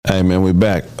Hey man, we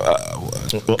back.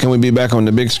 Can we be back on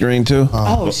the big screen too?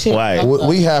 Oh shit! Why?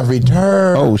 We have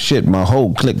returned. Oh shit, my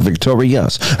whole clique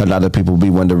victorious. A lot of people be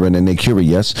wondering and they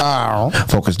curious.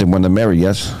 Focus, they want to marry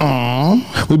us.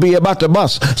 We be about to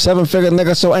bust 7-figure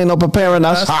nigga, so ain't no preparing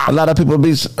us. A lot of people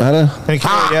be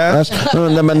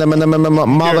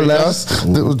marvelous.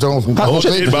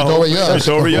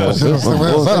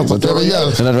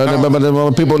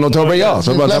 People notorious.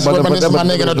 You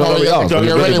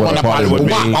really want to party with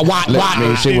me. Let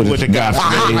me see what you got for me.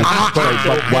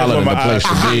 Wildin' in the place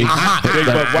to be.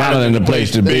 Wildin' in the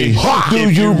place to be. Do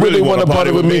you really want to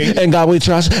party with me? And God we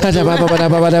trust.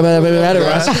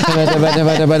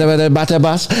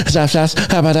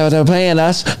 Paying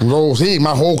us. Rosie,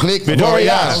 my whole clique.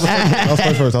 Victorious. I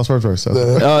was first. We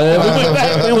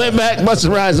went back. Busta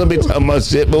Rhymes don't be talking about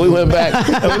shit, but we went back.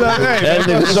 That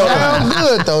nigga Sounds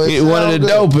good though. one of the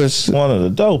dopest. One of the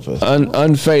dopest.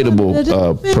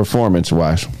 Unfadable performance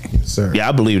wise. Sir. Yeah,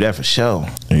 I believe that for sure.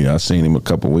 Yeah, I seen him a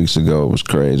couple weeks ago. It was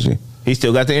crazy. He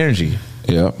still got the energy.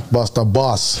 Yeah. Busta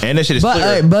Boss. And that shit is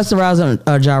clear. Busta Rhymes on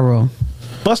Ja Rule.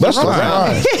 Busta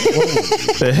Rhymes.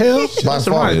 The hell?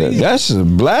 Busta Rhymes. That's a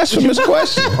blasphemous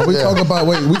question. Are we talking about?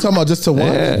 Wait, we talking about just to one?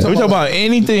 Yeah. We talking about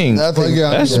anything. That's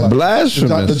That's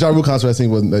blasphemous. The Ja Rule concert I seen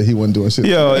he wasn't doing shit.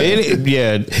 Yo,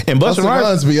 and Busta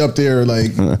Rhymes be up there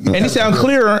like, and he sound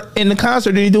clearer in the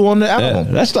concert than he do on the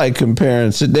album. That's like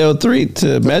comparing Sidell 3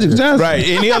 to Magic Johnson. Right,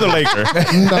 any other Laker.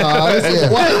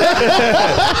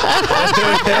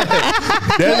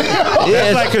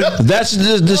 That's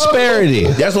the disparity.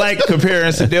 That's like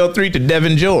comparing Sidell 3 to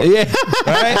Devin George. Yeah,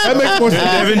 right. That makes more sense.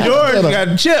 Devin George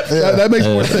got chips. Yeah, that makes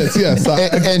more sense. Yes.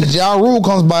 And Ja Rule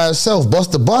comes by itself.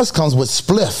 Busta Bus comes with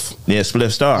Spliff. Yeah,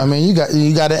 Spliff Star. I mean, you got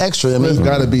an extra. I mean, It's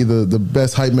got to be the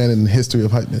best hype man in the history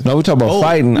of hype men. No, we talking about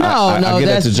fighting. I get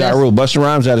that to Ja Rule. Busta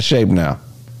Rhymes out of shape now.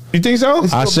 You think so?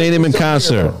 I seen him in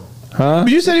concert. Huh?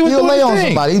 But you said he was he'll doing lay on thing.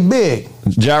 somebody. He's big.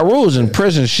 Ja Rule's in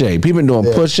prison shape. He been doing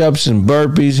push-ups and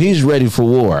burpees. He's ready for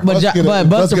war. But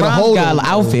Busta Rhymes got an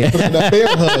outfit.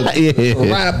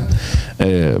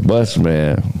 Yeah, Bust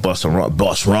man. Busta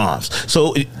Rhymes.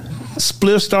 So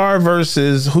Spliff Star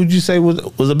versus who'd you say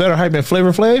was a better hype than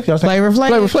Flavor Flav? Flavor Flav.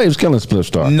 Flavor Flav's killing Spliff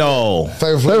Star. No.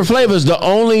 Flavor Flav is the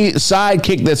only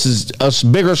sidekick that's a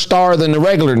bigger star than the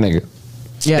regular nigga.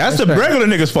 Yeah, that's the regular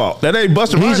nigga's fault. That ain't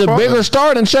Busta Rhymes' He's a fault. bigger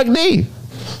star than Chuck D.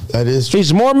 That is true.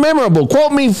 He's more memorable.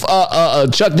 Quote me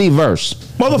Chuck D verse.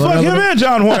 Motherfucker, him and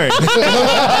John Wayne.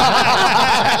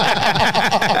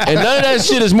 And none of that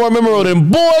shit is more memorable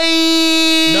than boy.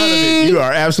 None of it. You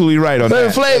are absolutely right on Flavor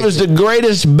that. Flav is the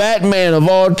greatest Batman of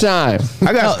all time.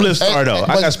 I got Spliff Star though.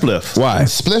 I got Spliff. Why?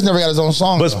 Spliff never got his own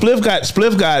song. But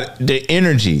Spliff got the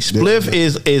energy. Spliff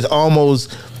is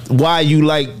almost why you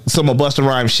like some of Busta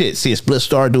Rhymes shit. See a Spliff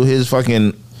Star do his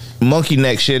fucking monkey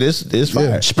neck shit. It's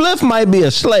fire. Spliff might be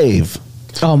a slave.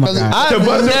 Oh my God.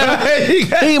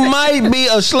 He might be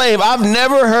a slave. I've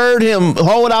never heard him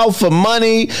hold out for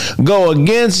money, go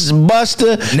against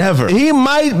Busta. Never. He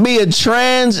might be a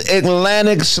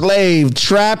transatlantic slave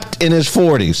trapped in his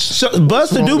 40s. So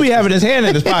Busta do be having his hand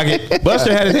in his pocket.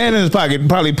 Busta had his hand in his pocket,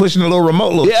 probably pushing a little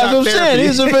remote. Yeah, that's what I'm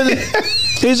saying.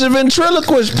 He's a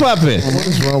ventriloquist puppet. What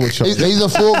is wrong with you? He's a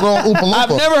full-grown Oompa Loompa.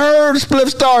 I've never heard Spliff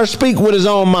Star speak with his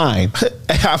own mind.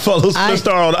 I follow Spliff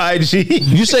Star on IG.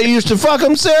 You say you used to fuck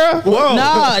him, Sarah? Whoa. No,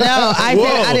 I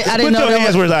didn't know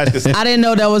that was. I didn't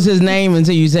know that was his name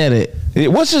until you said it.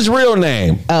 What's his real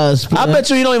name? Spliff. I bet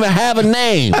you he don't even have a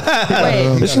name.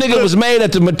 This nigga was made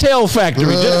at the Mattel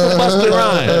factory just for Busta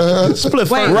Rhymes.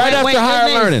 Spliff. Right after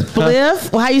higher learning.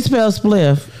 Spliff? Well, how you spell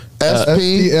Spliff?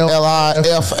 Spliff.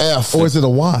 Or is it a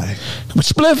Y?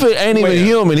 Spliff ain't even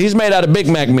human. He's made out of Big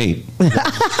Mac meat.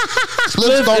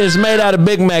 Spliff is made out of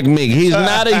Big Mac meat. He's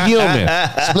not a human.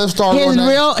 Spliff Star.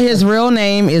 His real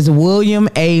name is William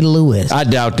A. Lewis. I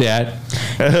doubt that.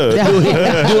 Does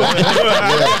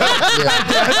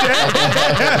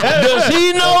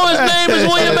he know his name is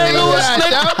William A. Lewis?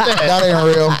 That ain't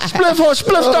real.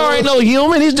 Spliff Star ain't no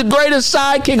human. He's the greatest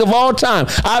sidekick of all time.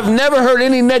 I've never heard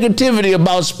any negativity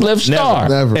about Spliff Star.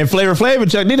 Never. And Flavor Flav and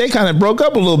Chuck D, they kind of broke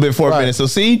up a little bit for a minute. So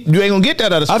see, you ain't gonna get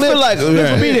that out of Spliff. I feel like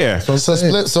Spliff will be there.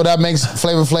 So that makes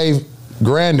Flavor Flav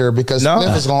grander because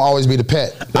Spliff is gonna always be the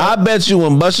pet. I bet you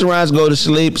when Busta Rhymes go to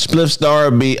sleep, Spliff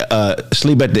Star will be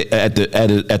sleep at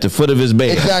the foot of his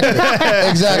bed.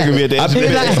 Exactly.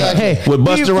 With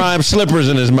Busta Rhymes slippers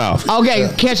in his mouth.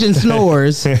 Okay, catching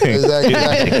snores. Exactly.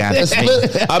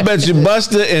 I bet you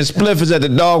Busta and Spliff is at the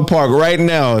dog park right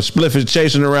now. Spliff is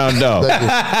chasing around dog.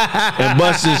 And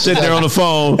Busta is sitting there on the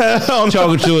phone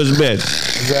talking to his bitch.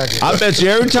 Exactly. I bet you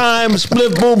every time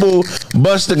Spliff Boo Boo,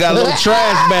 Busta got a little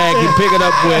trash bag he pick pick it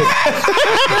up with.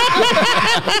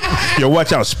 Yo,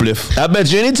 watch out, Spliff. I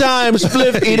bet you anytime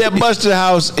Spliff eat at Buster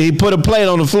House, he put a plate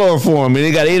on the floor for him, and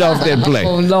he got to eat off that plate.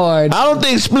 Oh Lord. I don't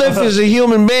think Spliff is a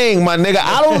human being, my nigga.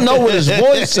 I don't know what his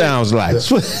voice sounds like.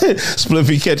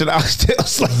 Spliffy catching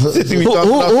oxtails. Like this.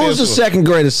 Who's the second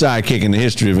greatest sidekick in the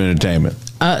history of entertainment?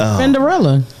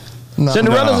 Cinderella. No.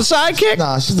 Cinderella's a sidekick?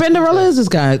 Nah, she's Cinderella is this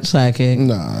guy sidekick.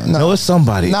 No, it's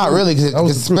somebody. not really.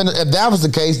 If that was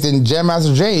the case, then Jam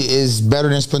Master Jay is better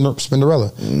than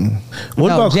Spinderella. What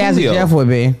No, about Jazzy Coolio? Jeff would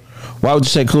be. Why would you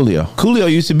say Coolio? Coolio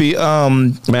used to be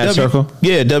Mad Circle?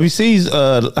 Yeah, WC's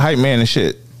hype man and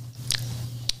shit.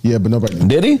 Yeah, but nobody.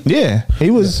 Did he? Yeah, he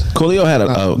was. Coolio had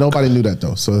a. Nobody knew that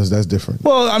though, so that's different.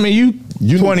 Well, I mean,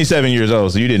 you 27 years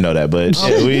old, so you didn't know that, but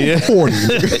yeah,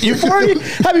 40. You 40?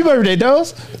 Happy birthday,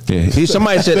 Dose. Yeah.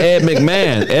 Somebody said Ed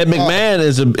McMahon. Ed McMahon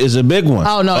is a big one.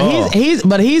 Oh no, he's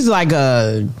like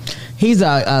a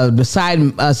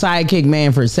sidekick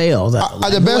man for sales. The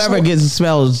best Whoever one- gets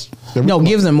spells,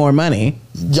 gives him more money.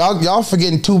 Y'all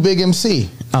forgetting Too Big MC.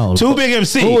 Oh, Too Big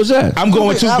MC. Who was that? I'm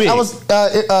going Too Big. That was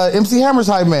MC Hammer's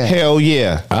hype man. Hell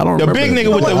yeah. I don't the remember big that.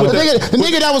 nigga with The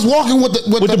nigga that was walking with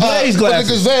the blaze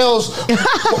glasses. with the gazelles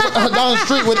down the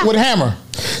street with Hammer.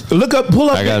 pull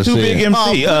up I gotta Too see Big it.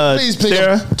 MC. Please pick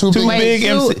Sarah, up Too Big. Big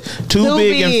MC. Too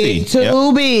Big MC. Too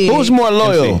Yep. big. Who's more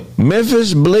loyal, MC.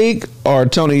 Memphis Bleak or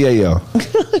Tony Yayo?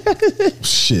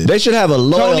 Shit. They should have a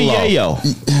loyal Tony law.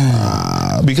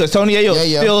 Yayo. Because Tony Yayo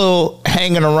is Yayo. still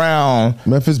hanging around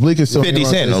Memphis Bleak is still 50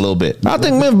 Cent a little bit. I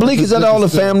think Memphis Bleak is at all the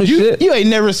family shit. You ain't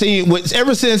never seen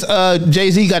ever since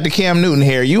Jay-Z got the Cam Newton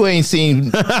hair. You ain't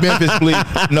seen Memphis Bleak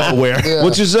nowhere. Yeah.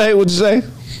 What you say? What you say?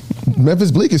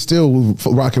 Memphis Bleak is still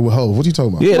rocking with Hov. What you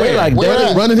talking about? Yeah, they Where? like Where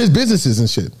that. at? running his businesses and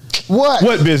shit. What?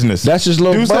 What business? That's just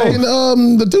little Duce? bro.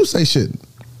 And the Duce shit.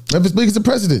 Memphis Bleak is the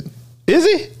president. Is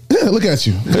he? Yeah, look at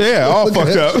you. Yeah, all Look fucked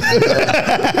at up.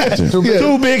 Too big.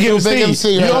 Too Big Too MC. Big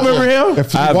MC, You right don't remember him?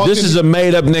 If you walk This in- is a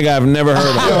made up nigga I've never heard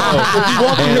of. If you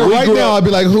walk in And here we right grew now, up- I'd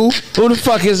be like, who? Who the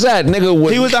fuck is that nigga?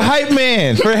 With He was a hype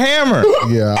man for Hammer.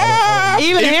 Yeah.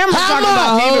 Even Hammer talking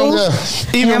about who?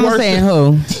 Even Hammer worse saying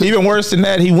than, who? even worse than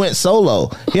that, he went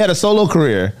solo. He had a solo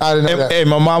career. I didn't know and, that. and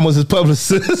my mom was his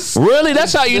publicist. really?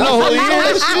 That's how you know who he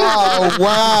is? Oh Never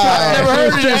wow!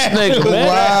 heard of this nigga, man.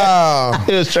 Wow!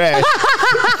 It was trash.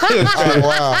 It was trash. Oh,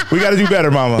 wow! We got to do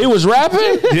better, mama. He was rapping?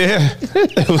 Yeah,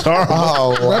 it was horrible.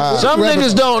 Oh wow! Some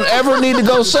niggas don't ever need to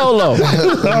go solo.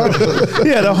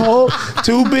 Yeah, the whole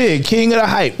Too Big, King of the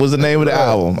Hype was the name of the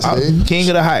album. see? King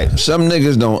of the Hype. Some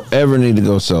niggas don't ever need to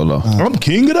go solo. I'm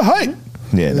King of the Hype.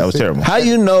 Yeah, that was terrible. How do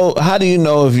you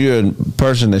know if you're a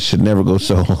person that should never go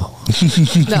solo?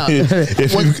 No.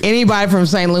 If you- Anybody from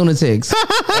St. Lunatics?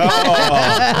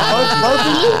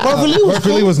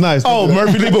 Murphy Lee was nice. Oh,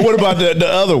 Murphy Lee, but what about the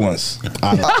other ones?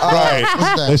 Right.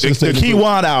 They The, should've the stayed Key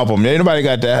One album. Anybody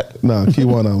got that? No, Key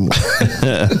One album.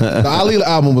 The Ali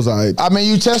album was alright. I mean,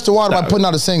 you test the water by putting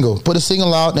out a single. Put a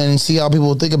single out and see how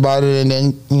people think about it, and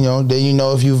then you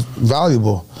know if you're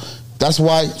valuable. That's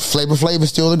why Flavor Flav is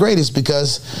still the greatest,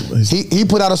 because he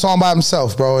put out a song by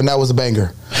himself, bro, and that was a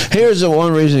banger. Here's the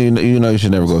one reason you know you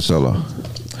should never go solo.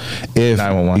 If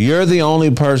 911. you're the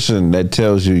only person that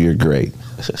tells you you're great,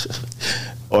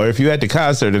 Or if you at the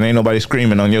concert and ain't nobody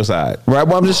screaming on your side. right?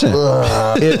 Well, I'm just saying,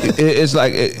 it's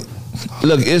like,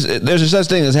 look, there's a such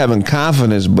thing as having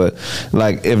confidence, but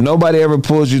like if nobody ever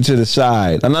pulls you to the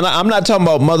side, I'm not talking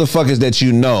about motherfuckers that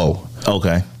you know.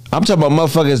 Okay. I'm talking about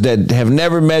motherfuckers that have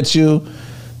never met you,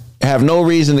 have no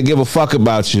reason to give a fuck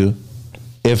about you.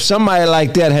 If somebody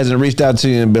like that hasn't reached out to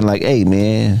you and been like, hey,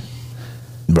 man,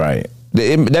 Right.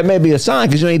 that may be a sign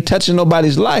because you ain't touching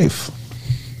nobody's life.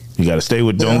 You got to stay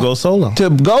with Don't Go Solo. To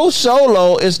go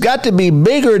solo, it's got to be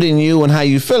bigger than you and how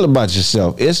you feel about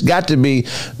yourself. It's got to be,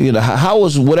 how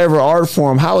is whatever art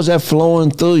form, how is that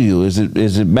flowing through you? Is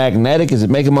it magnetic? Is it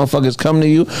making motherfuckers come to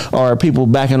you? Or are people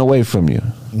backing away from you?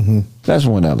 Mm-hmm. That's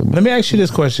one element. Let me ask you this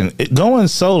question. Going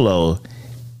solo,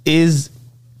 is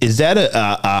that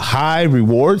a high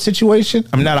reward situation?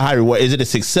 I mean, not a high reward. Is it a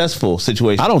successful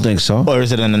situation? I don't think so. Or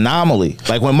is it an anomaly?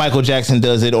 Like when Michael Jackson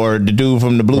does it, or the dude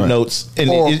from the Blue Right. Notes. And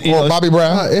Or Bobby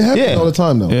Brown. It happens Yeah. all the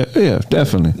time though. Yeah,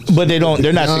 definitely. But they're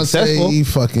not successful.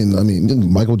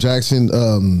 Fucking, Michael Jackson.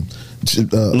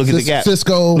 Look at the Gap.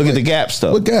 Cisco. Look at the Gap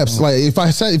stuff. What gaps? Like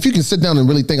if you can sit down and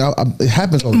really think, it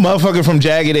happens all the time. Motherfucker from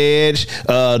Jagged Edge,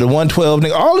 the 112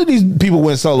 nigga, all of these people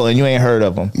went solo and you ain't heard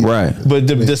of them. Right. But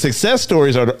the success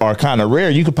stories are kind of rare.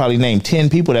 You could probably name 10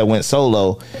 people that went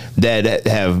solo that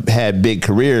have had big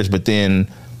careers, but then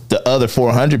the other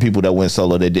 400 people that went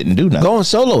solo that didn't do nothing. Going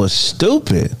solo is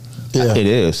stupid. Yeah. It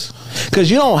is. Because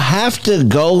you don't have to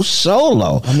go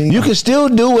solo. I mean, you can still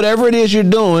do whatever it is you're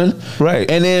doing. Right.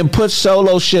 And then put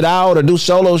solo shit out or do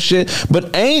solo shit.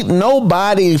 But ain't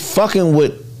nobody fucking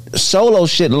with solo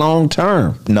shit long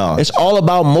term. No. It's all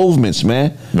about movements,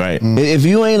 man. Right. If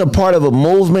you ain't a part of a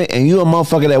movement and you a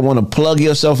motherfucker that want to plug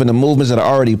yourself into movements that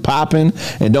are already popping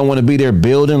and don't want to be there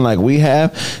building like we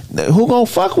have, who gonna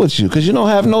fuck with you? Because you don't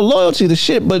have no loyalty to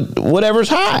shit but whatever's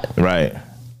hot. Right.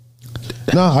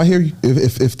 No, I hear you.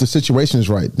 If the situation is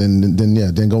right, then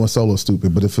going solo is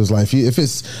stupid. But if it's like if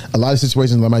it's a lot of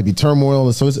situations that might be turmoil,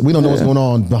 and so we don't know what's going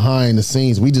on behind the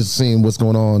scenes. We just seeing what's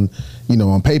going on,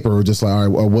 on paper, or just like all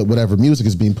right, or whatever music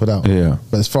is being put out. Yeah.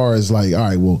 But as far as like, all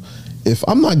right, well, if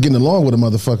I'm not getting along with a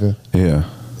motherfucker, I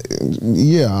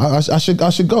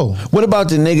should go. What about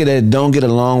the nigga that don't get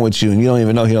along with you and you don't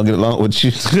even know he don't get along with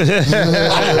you?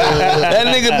 That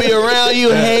nigga be around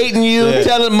you, hating you,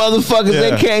 telling motherfuckers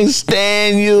they can't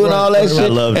stand you and all that shit. I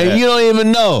love that. And you don't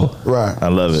even know. Right. I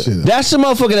love it. Shit. That's the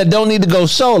motherfucker that don't need to go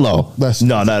solo.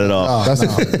 No, not at all.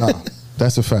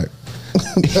 That's a fact.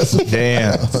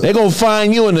 Damn. They gonna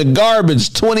find you in the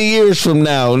garbage 20 years from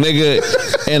now, nigga,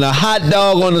 in a hot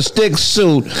dog on a stick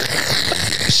suit,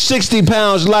 60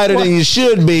 pounds lighter than you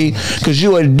should be, because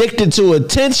you addicted to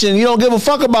attention. You don't give a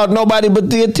fuck about nobody but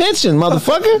the attention,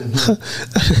 motherfucker.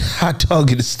 Hot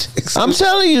dog in the sticks. I'm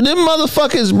telling you, them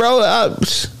motherfuckers, bro.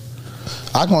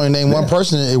 I can only name one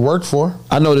person it worked for.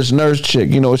 I know this nurse chick.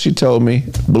 You know what she told me?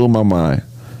 Blew my mind.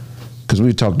 Because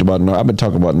we talked about, I've been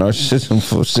talking about narcissism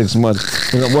for 6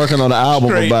 months. And I'm working on an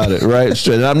album about it, right?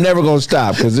 Straight. And I'm never going to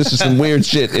stop because this is some weird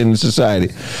shit in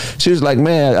society. She was like,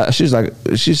 man, she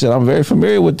said, I'm very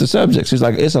familiar with the subject. She's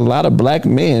like, it's a lot of black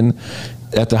men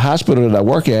at the hospital that I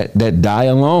work at that die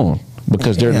alone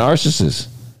because they're narcissists.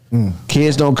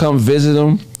 Kids don't come visit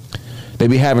them. They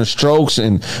be having strokes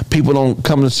and people don't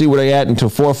come to see where they at until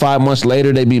 4 or 5 months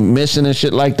later. They be missing and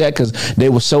shit like that because they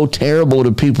were so terrible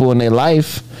to people in their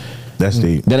life. That's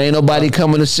deep. Then ain't nobody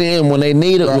coming to see him when they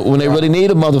need it, when they really need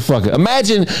a motherfucker.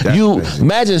 Imagine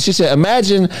she said,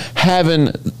 imagine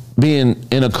being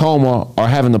in a coma or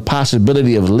having the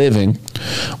possibility of living,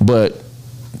 but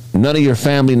none of your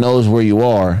family knows where you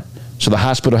are, so the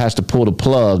hospital has to pull the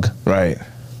plug. Right.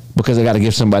 Because they got to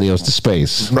give somebody else the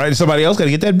space. Right, somebody else got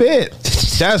to get that bed.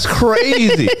 That's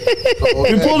crazy.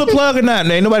 You pull the plug or not,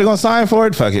 ain't nobody gonna sign for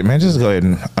it. Fuck it, man. Just go ahead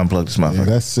and unplug this motherfucker. Yeah,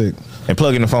 that's sick. And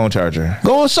plug in the phone charger.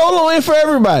 Going solo ain't for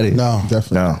everybody. No.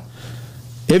 Definitely. No.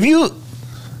 If you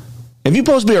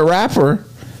supposed to be a rapper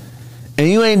and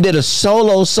you ain't did a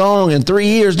solo song in 3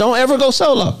 years, don't ever go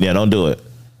solo. Yeah, don't do it.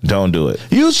 Don't do it.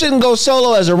 You shouldn't go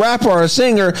solo as a rapper or a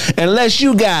singer unless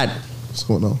you got. What's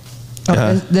going on?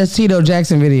 That's Tito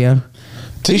Jackson video.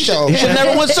 He should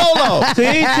never went solo.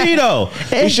 See, Tito.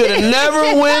 He should have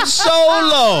never went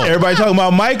solo. Everybody talking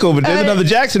about Michael, but there's another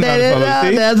Jackson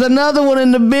motherfucker. See? There's another one in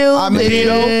the building. I mean,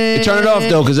 You turn it off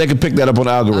though, because they can pick that up on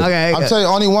the algorithm. Okay. I'll tell you,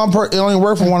 it only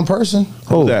worked for one person.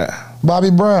 Who's that?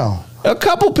 Bobby Brown. A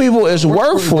couple people it's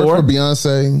work for.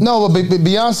 Beyonce. No, but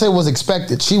Beyonce was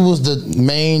expected. She was the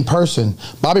main person.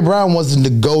 Bobby Brown wasn't the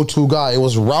go-to guy. It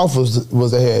was Ralph was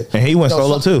the head. And he went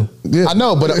solo too. Yeah. I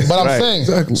know, but I'm Right. saying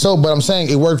Exactly. But I'm saying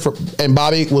it worked for, and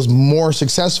Bobby was more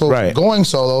successful Right. going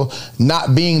solo,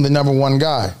 not being the number one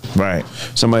guy. Right.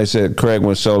 Somebody said Craig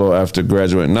went solo after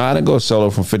graduating. No, I didn't go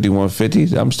solo from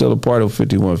 5150. I'm still a part of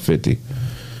 5150.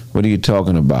 What are you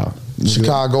talking about?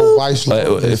 Chicago Vice.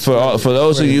 For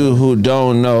those of you who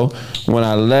don't know, when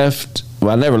I left,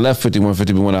 I never left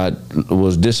 5150, but when I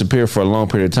was disappeared for a long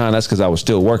period of time, that's because I was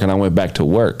still working. I went back to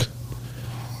work.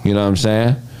 You know what I'm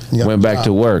saying? Yep. Went back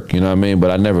to work, you know what I mean?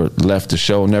 But I never left the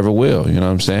show, never will, you know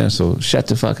what I'm saying? So shut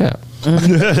the fuck up.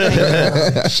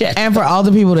 And for all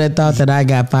the people that thought that I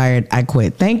got fired, I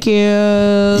quit. Thank you.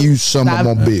 You son of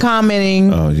a bitch.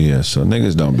 Commenting. Oh, yeah, so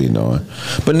niggas don't be knowing.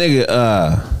 But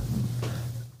nigga,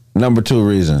 number 2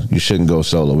 reason you shouldn't go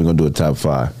solo. We're going to do a top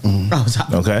 5.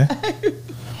 Okay.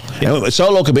 Yeah,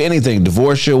 solo could be anything.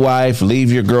 Divorce your wife,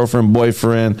 leave your girlfriend,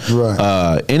 boyfriend.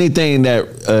 Right. Anything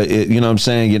that, you know what I'm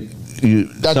saying? You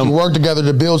work together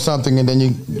to build something, and then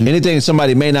you anything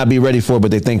somebody may not be ready for,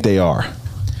 but they think they are.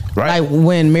 Right. Like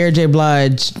when Mary J.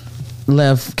 Blige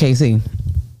left KC.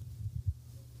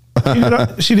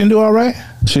 She didn't do all right?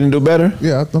 She didn't do better?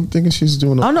 Yeah, I'm thinking she's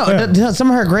doing. Oh no, some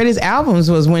of her greatest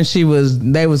albums was when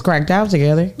they was cracked out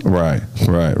together. Right.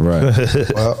 well.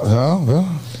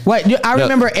 What I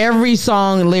remember every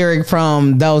song lyric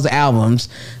from those albums.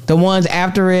 The ones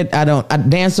after it, I don't.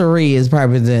 Dancery is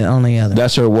probably the only other.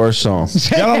 That's her worst song.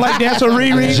 Y'all don't like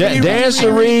Dancery?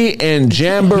 Dancery and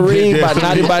Jamboree by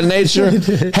Naughty by Nature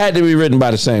had to be written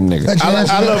by the same nigga.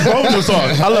 I love both of the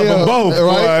songs. I love them both.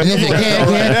 Right?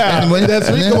 Right.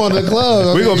 That's we come on the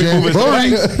club. We're gonna be moving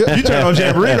right. You turn on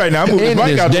Jamboree right now. I'm moving In the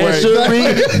mic this out the way.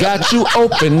 dancery, got you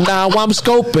open. Now I'm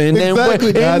scoping.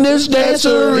 Exactly. And in this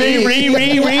dancery.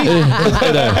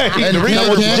 I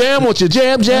want you jam, want you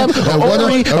jam.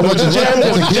 I want you jam,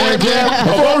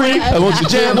 I want you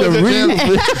jam to read.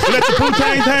 Let the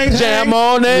Poo-Tang Tang Jam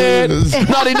on it.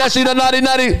 Naughty.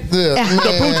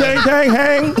 The Poo-Tang Tang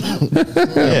hang.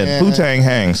 Yeah, Poo-Tang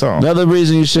hang song. Another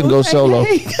reason you shouldn't go solo.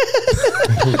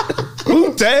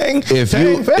 Poo-Tang.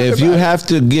 If you have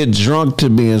to get drunk to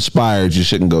be inspired, you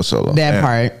shouldn't go solo. That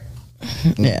part.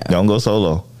 Yeah. Don't go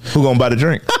solo. Who gonna buy the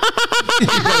drink?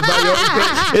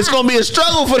 It's gonna be a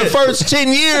struggle for the first 10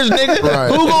 years, nigga. Right.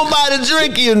 Who gonna buy the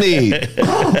drink you need?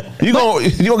 You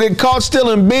gonna get caught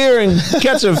stealing beer and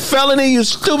catch a felony, you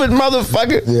stupid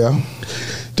motherfucker. Yeah.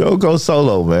 Don't go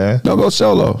solo, man. Don't go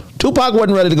solo. Tupac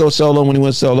wasn't ready to go solo when he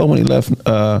went solo when he left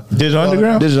Digital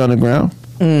Underground. Digital Underground.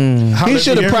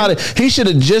 He should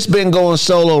have just been going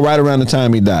solo right around the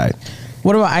time he died.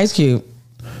 What about Ice Cube?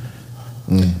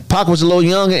 Pac was a little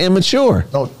young and immature.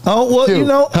 Oh well, you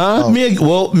know, Me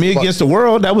Against the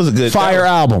World. That was a good Fire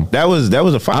album. That was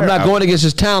a fire. I'm not album. going against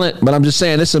his talent, but I'm just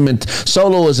saying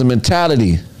solo is a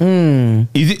mentality.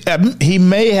 He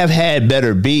may have had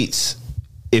better beats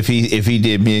if he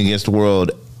did Me Against the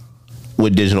World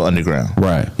with Digital Underground.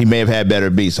 Right. He may have had better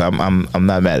beats. I'm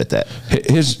not mad at that.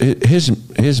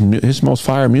 His most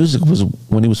fire music was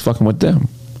when he was fucking with them.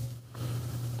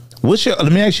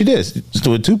 Let me ask you this: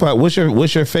 so with Tupac, what's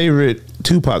your favorite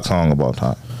Tupac song of all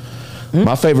time?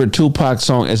 My favorite Tupac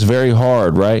song is Very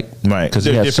Hard, right? Right. Because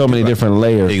it has so many different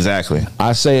layers. Exactly.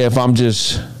 I say if I'm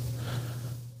just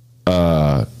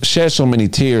Shed So Many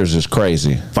Tears is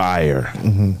crazy. Fire.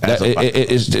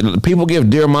 People give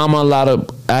Dear Mama a lot of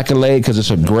accolade because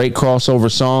it's a great crossover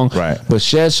song. Right. But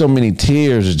Shed So Many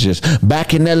Tears is just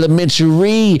back in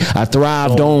elementary. I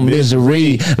thrived on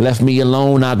misery. Left me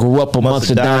alone. I grew up amongst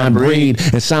a dying breed.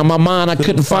 Inside my mind, I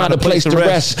couldn't find a place to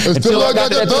rest until I got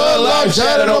that thug life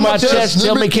shattered on my chest.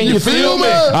 Tell me, can you feel me?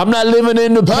 I'm not living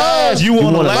in the past. You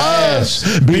wanna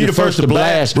last? Be the first to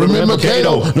blast. Remember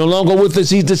Kato? No longer with us,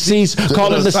 he's deceased.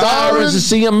 Calling the sirens to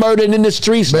see him murdered in the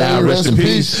streets. Now rest in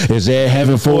peace. Is there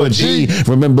heaven for a G?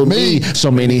 Remember me? So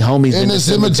many homies in the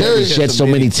cemetery shed so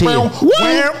many tears.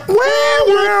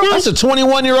 That's a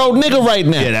 21-year-old nigga right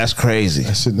now. Yeah, that's crazy.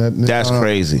 That's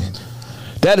crazy.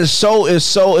 That is it's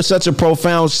such a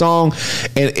profound song,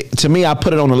 and to me, I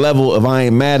put it on the level of I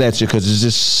ain't mad at you because it's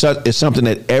just it's something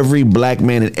that every black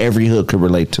man in every hood could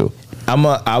relate to. I'm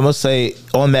gonna say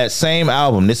on that same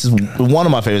album, this is one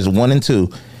of my favorites, 1 and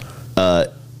 2.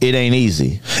 It ain't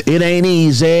easy. It ain't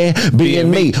easy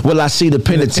being me. Will I see the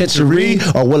penitentiary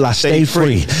or will I stay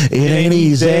free? It ain't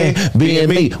easy being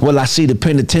me. Will I see the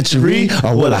penitentiary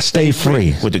or will I stay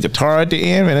free? With the guitar at the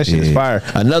end, man, that shit is fire.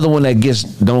 Another one that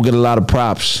don't get a lot of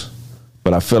props,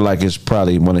 but I feel like it's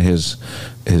probably one of his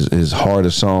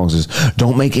hardest songs is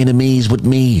 "Don't Make Enemies with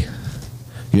Me."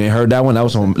 You ain't heard that one?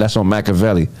 That's on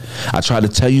Machiavelli. I try to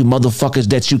tell you motherfuckers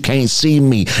that you can't see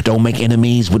me. Don't make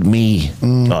enemies with me.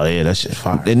 Oh yeah, that shit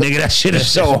fire. Nigga, that shit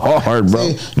is so hard,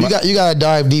 bro. See, you gotta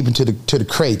dive deep into the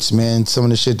crates, man. Some of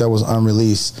the shit that was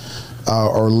unreleased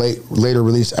or later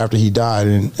released after he died,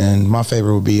 and my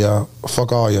favorite would be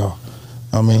 "Fuck All Y'all."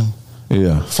 I mean,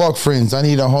 yeah. Fuck friends. I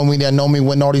need a homie that know me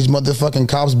when all these motherfucking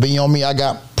cops be on me. I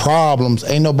got problems.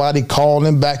 Ain't nobody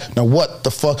calling back. Now what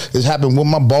the fuck is happening with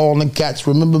my ball and cats?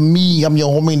 Remember me? I'm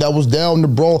your homie that was down the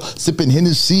brawl, sipping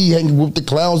Hennessy, hanging with the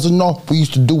clowns and all. We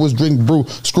used to do was drink brew,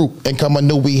 screw, and come and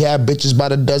knew we had bitches by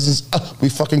the dozens. We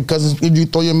fucking cousins. If you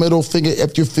throw your middle finger,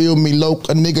 if you feel me low,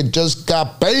 a nigga just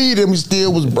got paid and we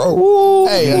still was broke. Ooh.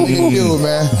 Hey, I nigga you,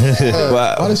 man.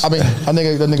 I mean,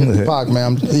 that nigga Pac,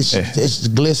 man. It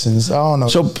glistens. I don't know.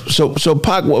 So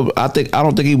Pac, I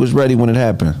don't think he was ready when it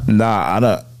happened.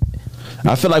 Nah,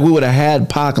 I feel like we would have had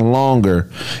Pac longer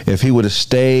if he would have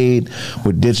stayed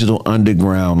with Digital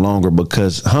Underground longer,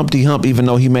 because Humpty Hump, even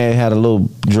though he may have had a little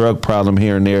drug problem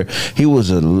here and there, he was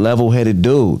a level-headed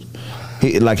dude.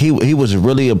 He was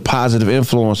really a positive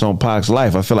influence on Pac's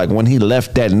life. I feel like when he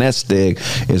left that nest egg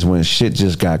is when shit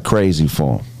just got crazy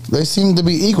for him. They seem to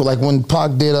be equal. Like when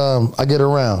Pac did I Get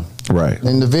Around. Right.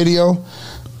 In the video,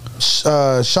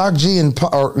 Shock G and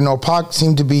Pac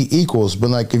seem to be equals,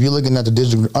 but like if you're looking at the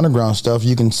Digital Underground stuff,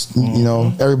 you can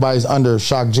everybody's under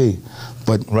Shock G,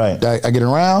 but I Get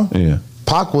Around. Yeah,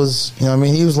 Pac was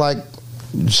he was like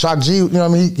Shock G, you know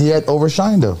what I mean? He had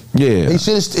overshined her. Yeah. He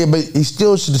should have, but he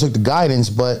still should have took the guidance.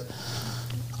 But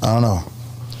I don't know.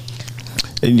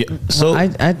 So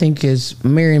I think it's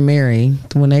Mary.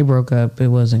 When they broke up, it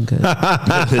wasn't good. I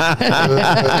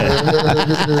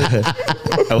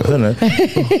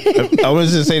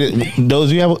was just say that.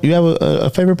 Those you have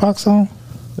a favorite Pac song?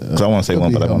 Because I want to say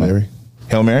one, but I don't know.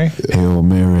 Hail Mary. Hail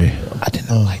Mary. I did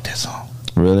not like that song.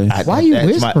 Really? Why you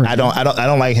whispering? I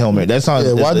don't like Hail Mary. That song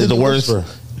is the worst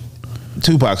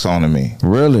Tupac song to me.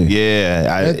 Really?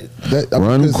 Yeah.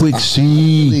 Run quick,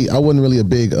 see. I wasn't really a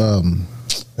big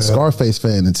Scarface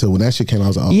fan until when that shit came out. I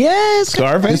was like, oh, Yes,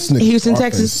 Scarface? this nigga Houston,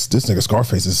 Scarface, Texas. This nigga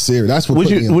Scarface is serious. That's what What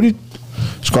put me in. you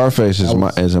Scarface is in my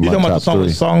talking about top the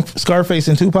three. song Scarface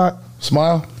and Tupac?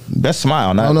 Smile. That's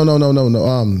Smile, not No.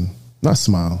 Not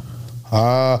Smile.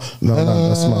 No,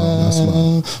 not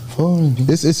Smile.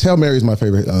 It's Hail Mary is my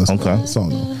favorite song. Though.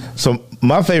 So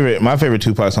my favorite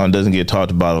Tupac song doesn't get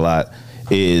talked about a lot.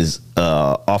 Is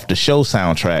off the show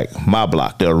soundtrack, My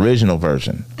Block, the original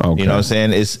version. Okay. You know what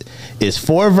I'm saying? It's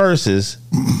 4 verses.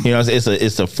 You know, it's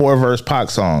a 4-verse Pac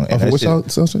song. And Which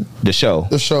soundtrack? The show.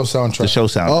 The show soundtrack. The show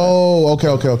soundtrack. Oh, okay.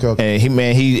 And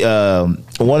he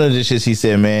one of the shits he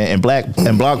said, man, and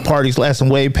block parties lasting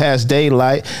way past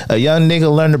daylight. A young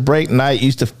nigga learned to break night.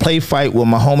 Used to play fight with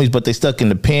my homies, but they stuck in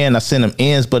the pen. I send them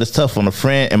ends, but it's tough on a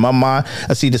friend. In my mind,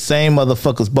 I see the same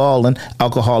motherfuckers balling.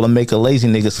 Alcohol and make a lazy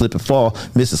nigga slip and fall.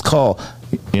 Mrs. Call.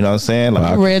 You know what I'm saying? Like,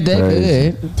 I read that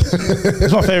Crazy. good.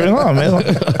 it's my favorite song, man.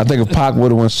 I think if Pac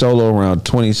would have went solo around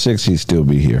 26, he'd still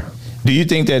be here. Do you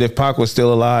think that if Pac was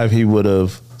still alive, he would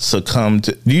have succumbed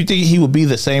to? Do you think he would be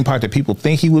the same Pac that people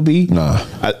think he would be? Nah.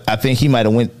 I think he might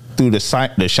have went through the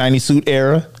shiny suit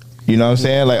era. You know what I'm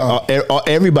saying? Like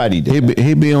everybody did.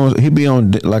 He'd be on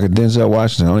like a Denzel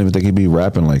Washington. I don't even think he'd be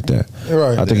rapping like that.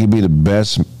 Right. I think he'd be the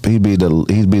best. He'd be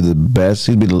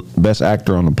the best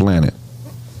actor on the planet.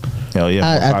 Hell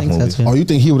yeah, I think so too. Oh, you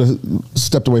think he would have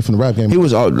stepped away from the rap game? He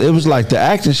was. It was like the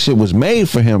acting shit was made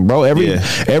for him, bro.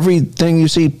 Everything you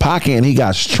see Pac in, he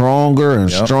got stronger and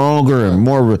stronger and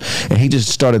more, and he just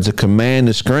started to command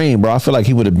the screen, bro. I feel like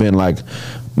he would have been like.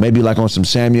 Maybe like on some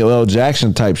Samuel L.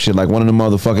 Jackson type shit, like one of the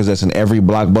motherfuckers that's in every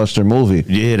blockbuster movie.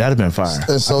 Yeah, that'd have been fire.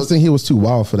 And so I think he was too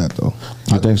wild for that though.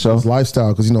 You think so? His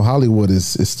lifestyle, because Hollywood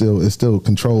is still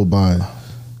controlled by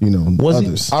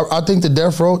others. I think the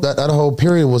Death Row, that whole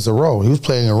period was a role. He was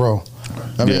playing a role.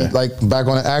 I mean, like back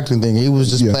on the acting thing, he was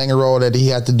just playing a role that he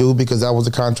had to do because that was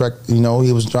the contract. He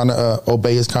was trying to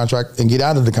obey his contract and get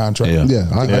out of the contract. I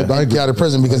agree. Get out of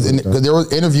prison because there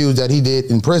were interviews that he did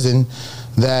in prison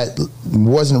that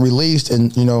wasn't released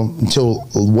until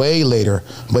way later.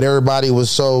 But everybody was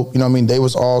so they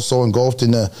was all so engulfed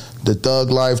in the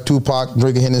thug life, Tupac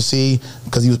drinking Hennessy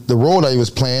because the role that he was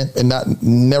playing and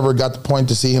never got the point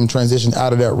to see him transition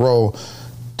out of that role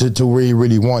to where he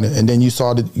really wanted. And then you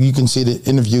can see the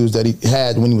interviews that he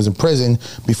had when he was in prison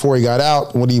before he got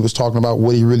out, what he was talking about,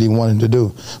 what he really wanted to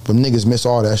do. But niggas miss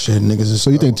all that shit. Niggas is So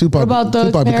you think Tupac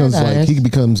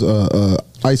becomes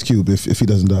Ice Cube if he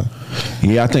doesn't die?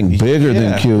 Yeah, I think bigger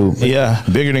than Cube. Yeah,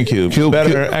 bigger than Cube.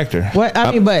 Better actor. What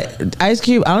I mean, but Ice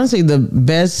Cube, honestly, the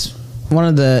best. One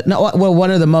of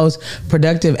the most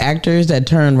productive actors that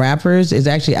turn rappers is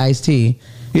actually Ice-T.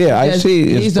 Yeah,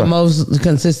 Ice-T. He's the most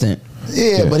consistent.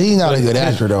 Yeah, but he's not a good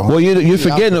actor though. Well, you're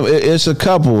forgetting it's a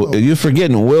couple. You're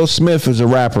forgetting Will Smith is a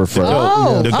rapper first.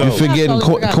 Oh, You're forgetting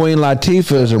Queen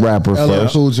Latifah is a rapper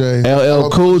first. Cool J.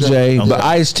 LL Cool J. But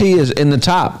Ice-T is in the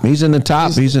top. He's in the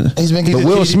top. But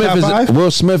Will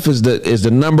Smith is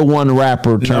the number one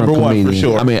rapper turned comedian. For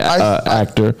sure. I mean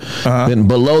actor. Then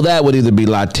below that would either be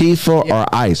Latifah or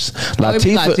Ice.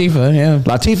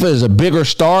 Latifah is a bigger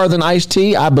star than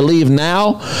Ice-T, I believe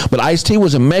now. But Ice-T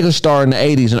was a mega star in the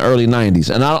 80s and early 90s.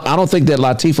 And I don't think that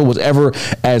Latifah was ever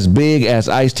as big as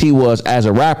Ice-T was as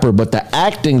a rapper, but the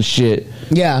acting shit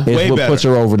is way what better. Puts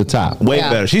her over the top. Way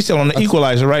better. She's still on the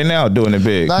Equalizer right now doing it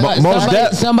big.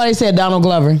 Somebody said Donald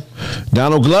Glover.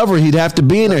 Donald Glover, he'd have to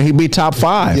be in there. He'd be top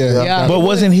 5. Yeah. But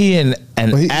wasn't he an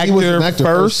he was an actor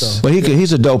first? But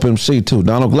he's a dope MC too.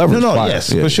 Donald Glover.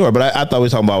 Yes, for sure. But I thought we were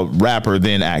talking about rapper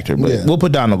then actor. But we'll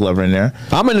put Donald Glover in there.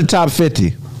 I'm in the top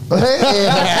 50. I'm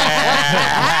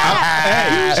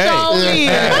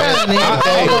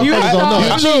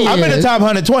in the top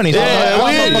 120.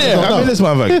 I'm in this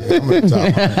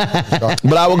motherfucker.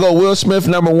 But I would go Will Smith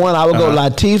number 1. I would go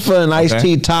Latifah and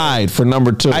Ice-T tied for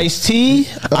number 2. Ice-T?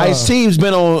 Ice-T's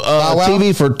been on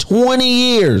TV for 20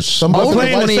 years.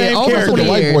 Playing the same character. The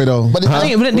white boy though. But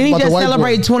didn't he just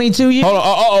celebrate 22 years?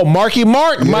 Hold on. Marky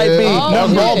Mark might be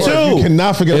number 2. You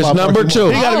cannot forget It's about number 2.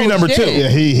 He got to be number 2. Yeah,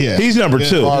 He's number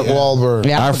 2. Mark Wahlberg.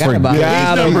 Yeah, I forgot about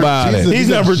it. He's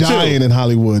number 2. dying in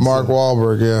Hollywood. Mark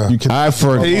Wahlberg, yeah. You can, I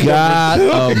forgot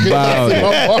about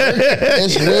it.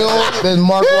 It's Will, then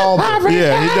Mark Wahlberg.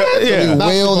 Yeah.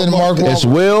 Will, then Mark Wahlberg. It's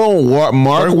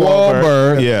Mark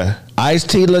Wahlberg. Yeah.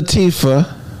 Ice-T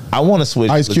Latifah. I want to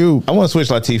switch Ice Cube. I want to switch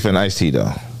Latifah and Ice-T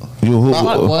though.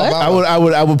 What? I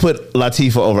would put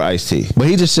Latifah over Ice-T. But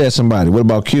he just said somebody. What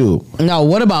about Cube? No,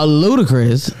 what about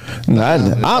Ludacris?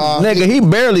 Nigga, he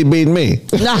barely beat me.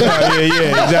 No.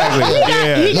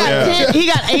 Yeah, exactly. He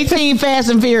got 18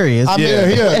 Fast and Furious. I mean,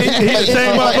 He's the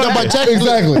same motherfucker. but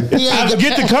technically, Exactly. he ain't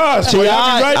Get the cars.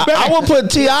 T.I. I would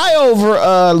put T.I. over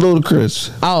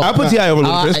Ludacris. Oh, I put T.I. over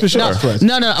Ludacris for sure.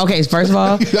 No. Okay, first of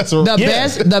all, That's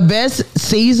right. the best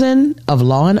season of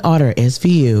Law and Order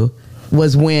SVU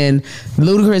was when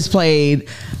Ludacris played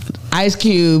Ice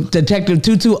Cube, Detective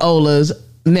Tutu Ola's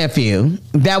nephew.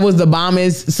 That was the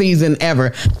bombest season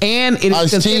ever, and it is Ice-T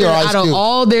considered or Ice out of Cube?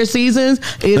 all their seasons,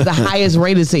 it is the highest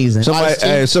rated season.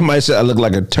 Somebody said I look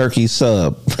like a turkey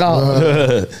sub.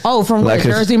 Oh, from Like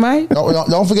where, a- Jersey Mike?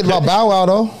 Don't forget about Bow Wow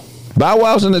though. Bow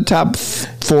Wow's in the top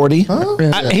 40.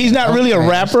 He's not really a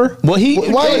rapper. Well,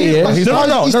 Why? He's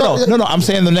No. I'm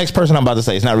saying the next person I'm about to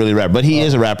say is not really a rapper, but he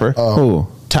is a rapper. Who?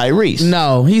 Tyrese.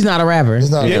 No, he's not a rapper. He's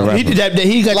not a Yeah, rapper. he got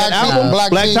Black that Tea, album.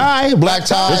 Black Tea. Black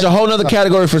Tie. There's a whole nother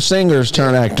category for singers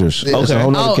turned actors. It's a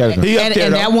whole nother category. He up and, there,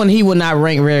 and though. that one he would not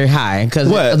rank very high because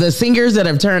What? the singers that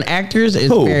have turned actors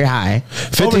is Who? very high.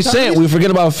 50 Cent, we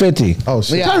forget about 50. Oh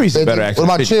shit. Yeah. Tyrese is a better What actor.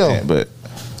 about than 50 Chill? Cent, But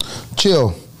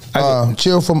Chill.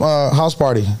 Chill from House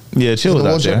Party. yeah, Chill was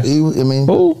out there. I mean,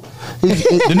 Who? The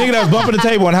nigga that was bumping the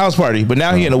table on House Party, but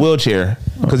now he in a wheelchair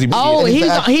because he. Oh,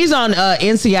 he's on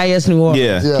NCIS New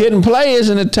Orleans. yeah. Kid and Play is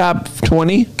in the top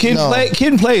 20. Kid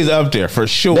and Play is up there for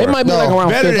sure. They might be like around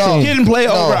better 15. than Kid and Play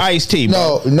over Ice-T.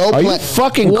 no Are you play.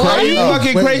 fucking What? Are crazy? you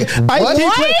fucking Wait, crazy?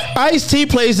 what? Ice-T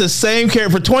plays the same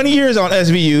character for 20 years on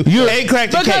SVU. You ain't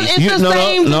cracked the Because case. it's the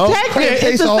same detective.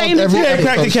 It's the same He ain't detective.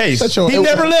 cracked the case. Shut your- He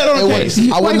never led on it a was-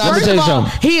 case. I would Wait, not first tell of you all,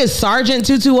 something. he is Sergeant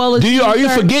Tutu Ola's. Are you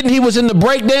forgetting he was in the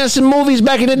breakdancing movies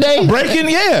back in the day? Breaking,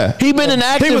 yeah. He been an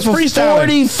actor was for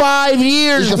freestyling. 45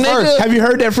 years, He's the nigga. first. Have you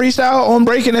heard that freestyle on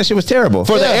Breaking? That shit was terrible.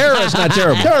 For the era, it's not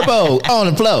terrible. Turbo on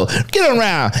the flow. Get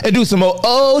around and do some more.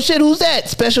 Oh shit, who's that?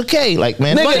 Special K. Like,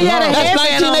 man. Nigga, But he had a that's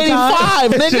headband on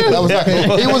 1985, nigga. That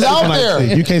was he was out there.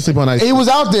 You can't sleep on Ice. He was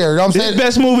out there. You know what I'm His saying?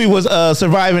 best movie was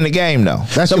Surviving the Game, though.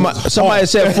 Somebody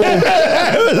said wait.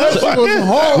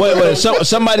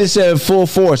 Somebody said Full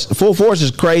Force. Full Force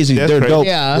is crazy. That's They're crazy. dope.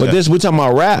 Yeah. But this, we're talking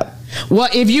about rap. Well,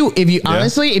 if you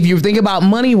honestly, if you think about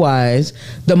money wise,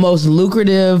 the most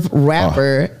lucrative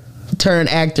rapper turned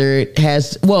actor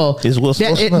has Is Will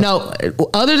Smith. no,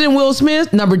 other than Will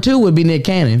Smith, number 2 would be Nick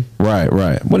Cannon. Right.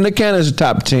 Well, Nick Cannon's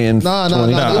top 10. No.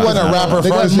 20. He wasn't a rapper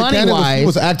first. money-wise. He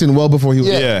was acting well before he was.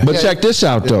 Yeah. But check this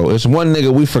out, though. It's one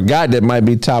nigga we forgot that might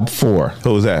be top 4.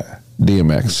 Who was that?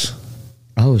 DMX.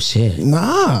 Oh shit!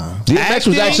 Nah. DMX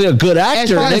was actually a good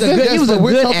actor, As far as nigga. he was a But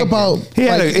we're good talking actor. about.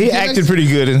 He acted pretty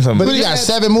good in some. But he got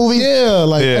 7 movies. Yeah,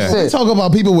 like Yeah. we talk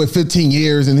about people with 15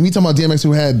 years, and we talking about DMX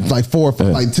who had like 4,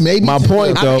 like maybe. My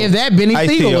point, though. If that Benny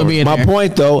Ice-T Siegel would be in My there.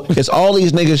 point, though, is all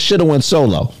these niggas should have went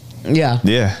solo. Yeah.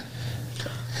 Yeah.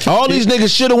 All these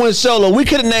niggas should have went solo. We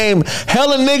could have named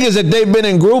hella niggas that they've been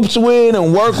in groups with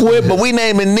and work with, but we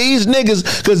naming these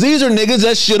niggas because these are niggas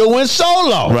that should have went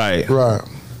solo. Right. Right.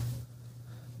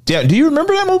 Yeah. Do you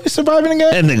remember that movie, Surviving the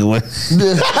Game? That nigga went.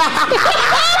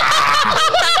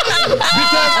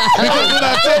 Because when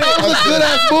I said it, It was a good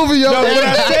ass movie, yo. no, when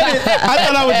I said it, I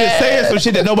thought I was just saying some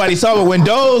shit that nobody saw. But when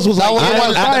Doze was like,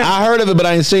 I heard of it, but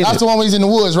I ain't seen That's it. the one when he's in the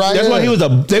woods, right? that's why he was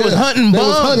they was hunting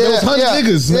bums. They was hunting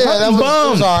niggas. Yeah, that was, bums.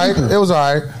 it was all right. It was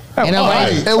all right. And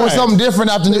nobody- It was something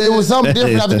different after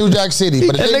New Jack City.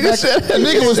 But the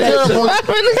nigga was terrible.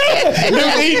 He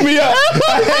was eating me up.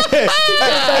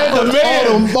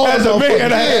 As a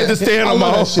man, I had to stand on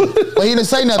my own. But he didn't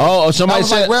say nothing. Oh, somebody That was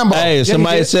said. like Rambo. Hey,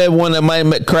 somebody said one that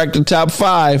might crack the top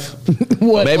 5.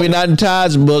 What? Maybe not in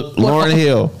Todd's book. Lauren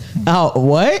Hill. Oh,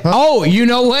 what? Oh, you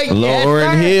know what? Yes,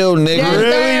 Lauren sir. Hill, nigga. Yes,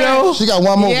 Really, sir. though? She got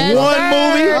one movie. Yes, One sir.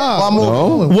 movie? One movie.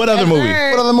 No. What other Yes, movie?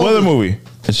 sir. What other movie?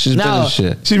 She's been No. in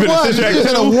shit. She's been What? in Sister She Act was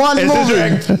in 2 a one and movie. Sister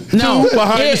Act 2 No.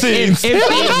 behind the If- scenes.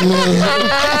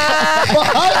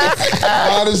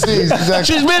 Behind the scenes, exactly.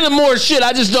 She's been in more shit.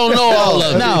 I just don't know all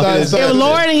of it. No, That's if it.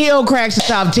 Lauren Hill cracks the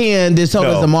top 10, then so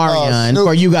does No. Amarion, Snoop.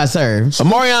 or you got served.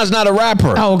 Amarion's not a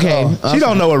rapper. Oh, okay. She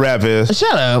don't know what rap is.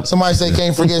 Shut up. Somebody say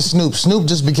can't forget Snoop. Snoop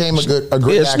just became a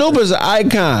great Yeah, actor. Snoop is an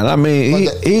icon. I mean,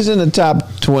 he's in the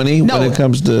top 20 No. when it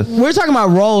comes to. We're talking about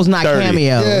roles, not 30.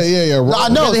 cameos. Yeah. No, I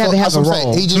know. Really have to have that's what a I'm saying.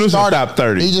 role. He just Snoop's in started top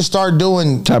 30. He just started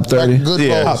doing Top 30? good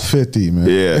Yeah. Top roles. 50, man.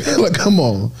 Yeah. Like, come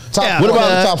on. Top Yeah. 40, What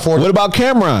about top 40. What about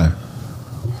Cameron?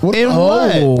 In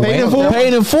what? Paid in Full?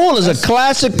 Paid in Full is a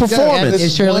classic performance. It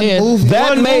surely is. movie. That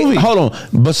One made movie. hold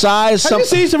on. Besides Have you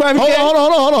seen Surviving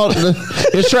hold Kid? on.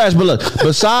 It's trash, but look.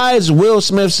 Besides Will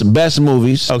Smith's best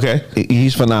movies, Okay.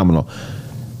 he's phenomenal.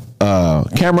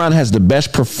 Cameron has the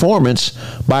best performance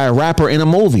by a rapper in a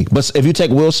movie. But if you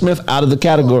take Will Smith out of the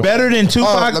category, Better than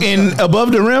Tupac in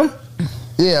Above the Rim?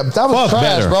 Yeah, that was Fuck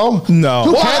trash, better. bro. No.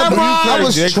 You What? can't- that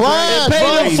was Crazy. trash.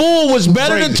 Paid in Full was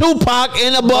better than Tupac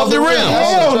in Above the Rim.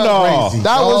 Hell no.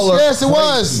 That was Y'all are yes, it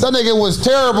was. That nigga was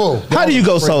terrible. How do you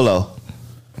go solo?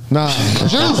 Nah.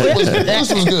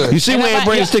 Juice was good. You see when he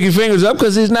brings sticky fingers up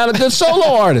because he's not a good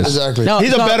solo artist. Exactly. No,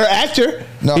 He's a so- better actor.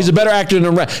 No. He's a better actor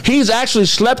than rap. He's actually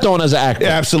slept on as an actor.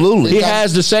 Absolutely. He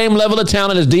has the same level of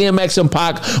talent as DMX and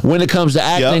Pac when it comes to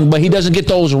acting, Yep. but he doesn't get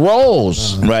those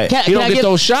roles. Right. He don't get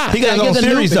those shots. He got Can I his get own the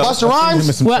series new- though. Busta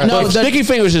Rhymes? Well, no, But the- Sticky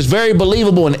Fingers is very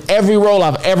believable in every role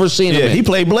I've ever seen him Yeah, in. he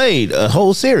played Blade, a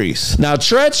whole series. Now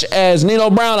Tretch as Nino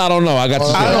Brown, I don't know. I got to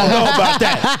see. I don't know about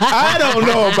that. I don't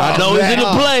know about I know he's in the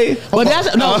play. But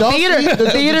that's no Y'all theater. see-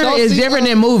 did Theater y'all is see, different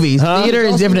than movies. Theater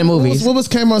is different than movies. What was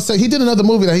Cameron say? He did another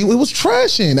movie that he was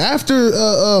trashing after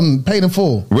Paid in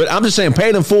Full. I'm just saying,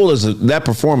 Paid in Full that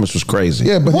performance was crazy.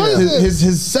 Yeah, but What is it?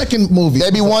 his second movie. They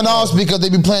be one-offs because they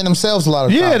be playing themselves a lot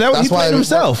of Yeah, times. he played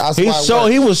himself. That's why it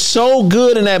works. He was so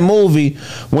good in that movie.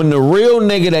 When the real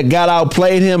nigga that got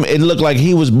outplayed him, it looked like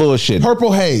he was bullshit.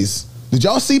 Purple Haze. Did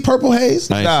y'all see Purple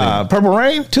Haze? I ain't seen it. Purple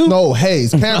Rain too. No,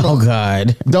 Haze. Cameron. Oh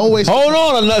God. Don't waste. Hold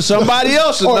on, somebody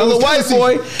else, Oh, it another was white Killer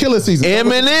boy, Season. Killer Season.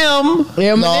 Eminem.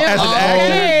 Eminem. as an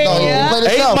Okay, actor. No, he yeah. played 8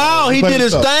 himself. Mile, he did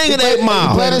his thing in 8 He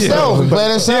Mile. played himself. He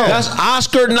played himself. That's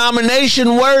Oscar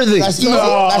nomination worthy. That's easy.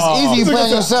 That's easy. He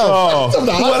playing himself. Oh,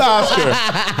 what Oscar?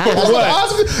 For The what?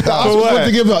 Oscar, the For Oscars what? went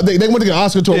to give they went to give an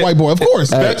Oscar to a white boy, of course.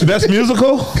 Best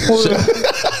musical?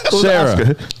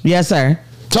 Sarah, Yes, sir.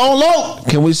 Tone Loc.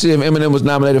 can we see if Eminem was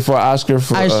nominated for an Oscar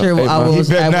for I sure 8 I Mile? will.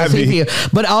 better I will not see be. for you.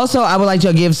 But also, I would like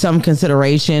to give some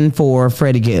consideration for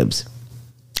Freddie Gibbs.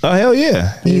 Oh hell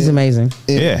yeah. He's amazing.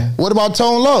 Yeah. What about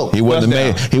Tone Loc? He wasn't Bust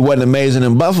amazing. He wasn't amazing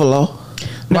in Buffalo.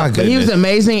 My But he was goodness.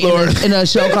 amazing in a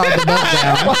show called The Bust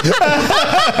Down.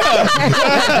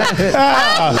 We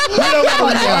don't got to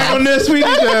rewind on this. We need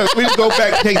to go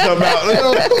back and take something out.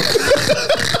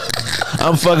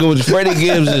 I'm fucking with Freddie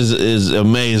Gibbs is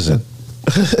amazing.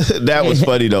 That was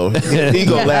funny though. He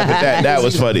gonna laugh at that. That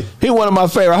was funny. He one of my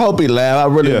favorite. I hope he laugh.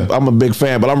 Yeah. I'm a big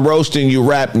fan, but I'm roasting you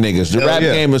rap niggas. The Hell rap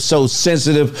yeah. game is so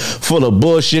sensitive, full of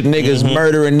bullshit niggas,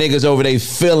 murdering niggas over their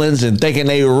feelings and thinking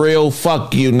they real.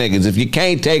 Fuck you niggas. If you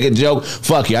can't take a joke,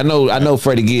 fuck you. I know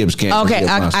Freddie Gibbs can't. Okay,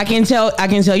 I can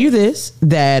tell you this,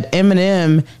 that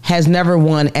Eminem has never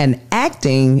won an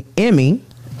acting Emmy,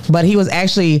 but he was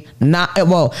actually not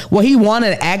well he won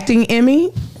an acting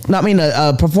Emmy. I mean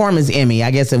a performance Emmy, I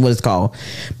guess it was called,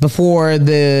 before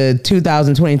the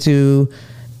 2022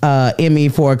 Emmy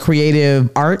for Creative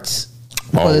Arts.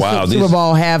 Oh, For the wow, Super these-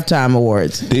 Bowl halftime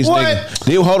awards. These What?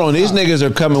 niggas, hold on. These niggas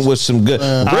are coming with some good.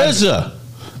 RZA.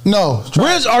 No.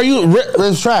 Riz, are you?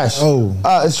 It's trash. Oh.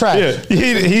 It's trash. Yeah,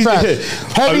 he's Trash.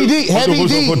 Heavy D. Heavy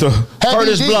D. Heavy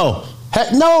Curtis D. Blow.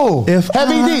 No. If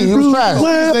Heavy I D. He was trash.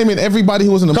 He's naming everybody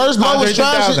who was in the Curtis Blow was Andre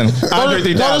trash. 3000. Andre Curtis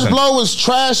 3000. Blow was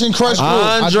trash and Crush Groove.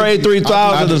 Andre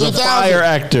 3000 is a 3000. fire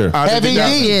actor. Heavy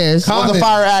D Yes. was a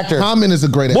fire actor. Common is a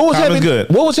great actor. What was Common Heavy? good.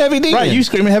 What was Heavy D? right. in? You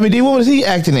screaming Heavy D? What was he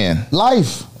acting in?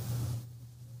 Life.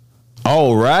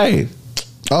 Oh right.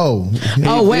 Oh.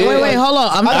 Oh wait, hold on.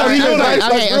 I'm thought sorry. he knew I'm that.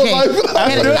 sorry.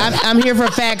 Okay. I'm here for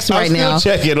facts right still now.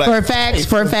 checking, like- For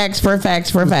facts.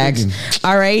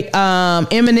 All right.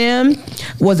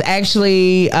 Eminem was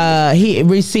actually he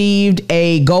received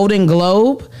a Golden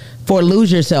Globe for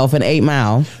 "Lose Yourself" in 8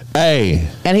 Mile. Hey,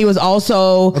 And he was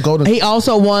also he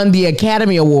also won the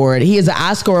Academy Award. He is an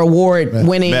Oscar Award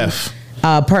winning Meth.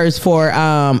 purse for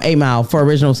 8 Mile for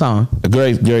original song. a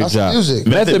great That's job. music.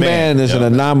 Method Method Man Man. is an Yeah.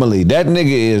 anomaly. That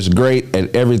nigga is great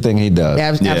at everything he does.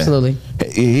 Yeah. Absolutely.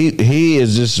 He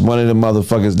is just one of the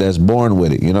motherfuckers that's born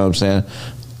with it. You know what I'm saying?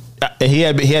 He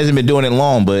hasn't been doing it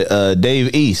long, but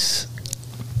Dave East.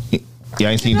 You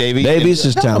ain't seen Dave East? Davies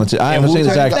is talented. I haven't seen his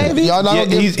Wu-Tang? acting. Y'all not Yeah,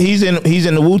 gonna give- he's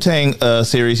in the Wu-Tang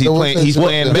series. He's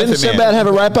playing Didn't Method Sinbad Man. have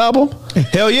a rap album?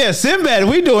 Hell yeah, Sinbad.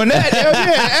 We doing that. Hell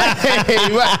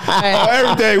yeah. Hey,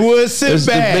 everything was the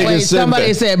Sinbad. biggest- Wait, Sinbad.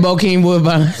 somebody said Bokeem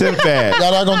Woodbine. Sinbad.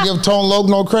 Y'all not gonna give Tone Loc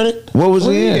no credit? What was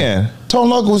he in? Yeah. Tone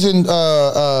Loc was in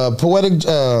Poetic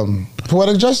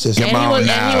Poetic Justice. And he was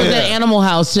in Animal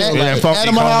House too. Yeah, Like, Funky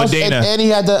Animal Cole House, Medina. and he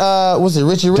had the was it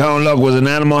Richie Rich? Tone Loc was an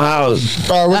Animal House.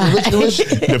 Richie Rich.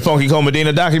 The Funky Cole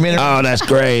Medina documentary. Oh, that's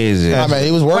crazy. I mean,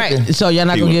 he was working. right. So y'all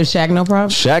not gonna give Shaq no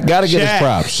props? Shaq got to get his Shaq.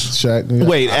 props. Shaq. Yeah.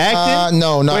 Wait, acting?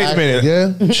 No. Wait a minute.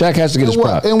 Yeah, Shaq has to get his In what?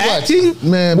 props. In what? Acting?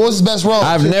 man. What's his best role?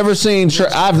 I've never seen.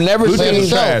 I've never Blue seen.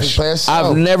 Chips was trash.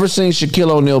 I've never seen Shaquille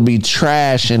O'Neal be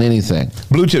trash in anything.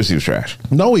 Blue Chips, he was trash.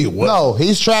 No, he was. No,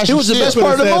 he's trash. He was the as best shit.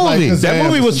 part of the movie. That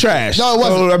movie was trash. No, it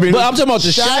wasn't. So, I mean, But I'm talking about the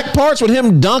Shaq parts with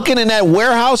him dunking in that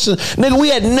warehouse. Nigga, we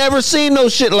had never seen no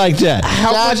shit like that.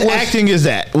 how Shaq much was- acting is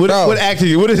that? What, Bro. what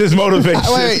acting? What is his motivation?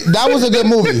 Wait, that was a good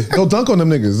movie. Go dunk on them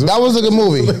niggas. That was a good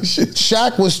movie.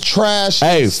 Shaq was trash.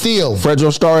 Hey, Steel.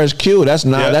 Fredro Starr is cute. That's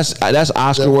not. Yeah. That's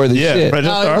Oscar worthy Yeah, shit. Fred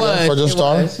Oh, it Star. was. For just It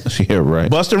Star. was. Yeah, right.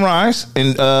 Busta Rhymes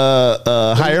in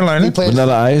Higher Learning. He played.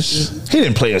 Vanilla Ice. He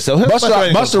didn't play himself.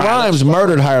 Busta Rhymes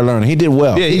murdered Higher Learning. He did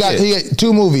well. Yeah, He he got did. he had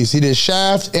 2 movies. He did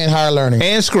Shaft and Higher Learning.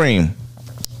 And Scream.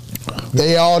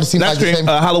 They all seem Not like the Scream. same.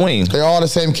 Halloween. They're all the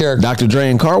same character. Dr. Dre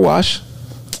and Car Wash.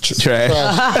 Trash.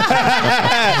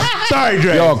 Sorry,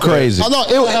 Dre. Y'all crazy.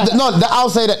 Oh, I'll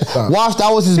say that. Wash, that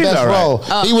was his He's best all right.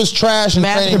 role. He was trash in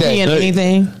Master Training P Day. and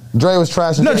anything. Dre was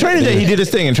trash in No, Training Day. He did his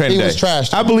thing in Training He Day. was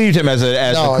trash. I believed him as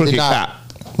a No, I crooked did cop.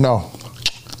 not. No.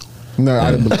 No,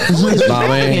 I didn't believe. Nah,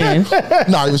 man. Yeah.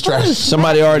 No, he was trash.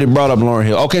 Somebody already brought up Lauryn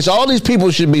Hill. Okay, so all these people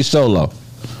should be solo.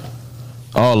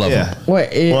 All of Yeah. them.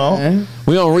 What? Yeah. Well,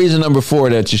 We on reason number 4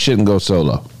 that you shouldn't go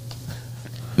solo.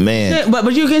 man.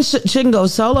 But you shouldn't go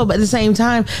solo. But at the same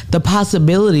time, the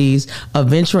possibilities of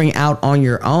venturing out on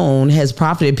your own has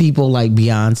profited people like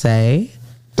Beyonce,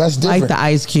 That's different. like the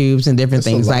Ice Cubes and different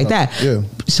That's a things lot like of- that. yeah.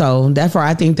 So therefore,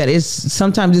 I think that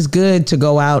sometimes it's good to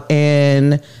go out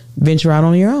and venture out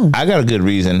on your own. I got a good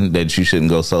reason that you shouldn't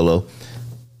go solo.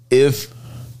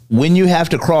 When you have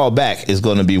to crawl back, it's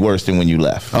going to be worse than when you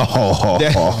left.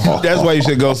 That's why you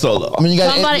should go solo. I mean, you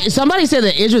got Somebody said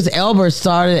that Idris Elba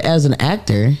started as an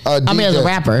actor. I mean, as a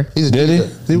rapper. He's a Did he?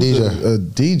 DJ. He was DJ. a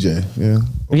DJ. Yeah.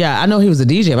 Yeah, I know he was a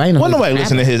DJ, but I didn't know. Well, he was nobody a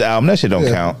listen to rapper. his album. That shit don't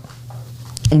Yeah. count.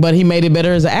 But he made it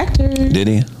better as an actor. Did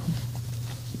he?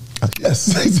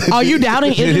 Yes. Are you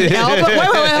doubting Idris Elba? Wait,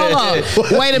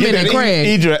 hold on. Wait a minute, Craig.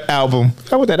 Idris album.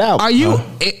 How about that album?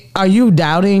 Are you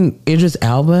doubting Idris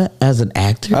Elba as an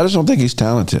actor? I just don't think he's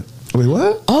talented. Wait,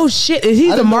 what? Oh shit! Is he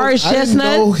I the didn't know- Morris I didn't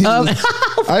know Chestnut? he was-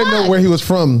 I didn't know where he was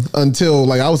from until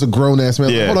like I was a grown ass man.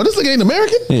 Like, Yeah. hold on, this nigga ain't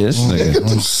American. Yeah, this nigga.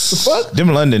 The fuck?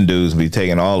 Them London dudes be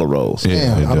taking all the roles.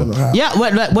 Yeah, Damn, I don't know how. Yeah,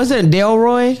 what was it?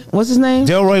 Delroy? What's his name?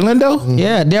 Delroy Lindo?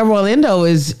 Yeah, Delroy Lindo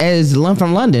is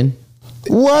from London.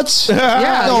 What?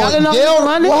 Yeah, No, y'all didn't know he was from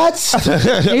London? what? He's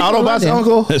from Autobot's London.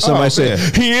 uncle? Somebody Oh, said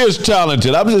man. he is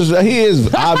talented. He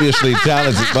is obviously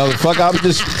talented, motherfucker. I'm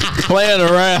just playing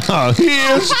around. He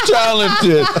is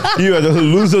talented. You had to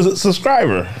lose a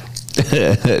subscriber.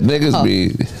 Niggas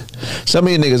be. Some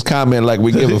of you niggas comment like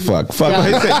we give a fuck. Fuck.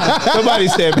 Somebody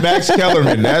said Max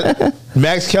Kellerman.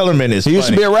 Max Kellerman is He used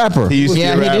to funny. be a rapper. He used to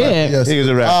Yeah, be a he rapper. did. Yes. He was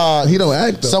a rapper. He don't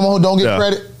act though. Someone who don't get Yeah.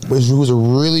 credit, who's a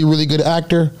really, really good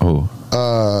actor. Who?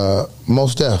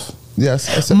 Mos Def. Yes.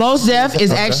 I said- Mos Def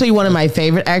is actually one of my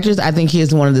favorite actors. I think he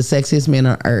is one of the sexiest men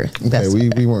on earth. Okay, That's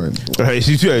we weren't. Right,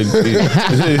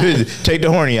 take the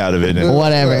horny out of it. And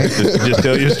whatever. just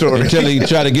tell your story. Until he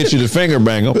try to get you to finger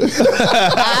bang him. But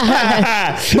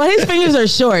his fingers are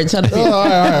short. So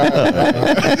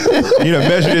You know,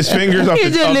 measure his fingers off he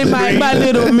the, just off the my screen.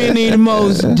 little mini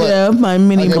Mos Def, my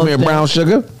mini Come Mos here, Def. brown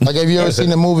sugar. Like, have you ever seen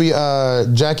the movie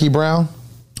Jackie Brown?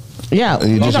 Yeah,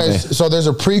 You just- Okay, so there's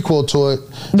a prequel to it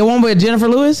the one with Jennifer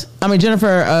Lewis. I mean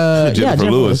Jennifer. Jennifer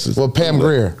Lewis. with Pam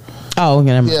Grier. Oh, okay.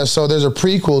 never mind. Yeah, so there's a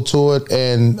prequel to it,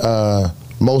 and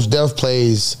Mos Def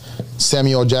plays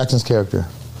Samuel Jackson's character.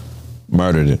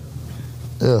 Murdered it.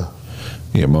 Yeah,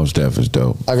 Yeah, Mos Def is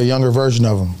dope. like a younger version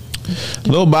of him.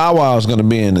 Lil Bow Wow is going to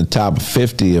be in the top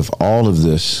 50 of all of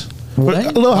this. A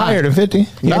little higher than 50.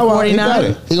 Yeah, Bow Wow, he 49. got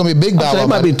it. He's gonna be big Bow So Wow. it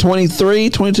might be 23,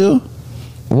 22.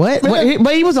 What?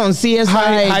 But he was on CSI.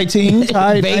 High teens,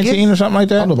 high Vegas? 19 or something like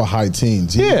I don't know that. about high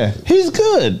teens. Yeah, he's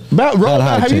good. Not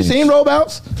high Have you teens. seen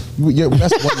Rollouts? Yeah,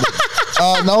 that's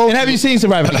one. No, And have you seen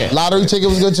Survivor? Okay. Lottery Ticket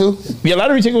was good too. Yeah,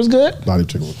 Lottery Ticket was good. Lottie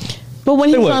Chicken. But when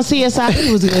he was It on was. CSI,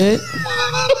 he was good.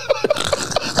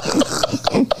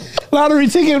 Lottery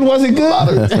Ticket wasn't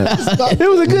good. It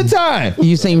was a good time.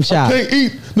 You seem shocked. Can't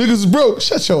eat. Niggas is broke.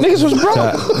 Shut your. Niggas was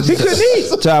broke. He couldn't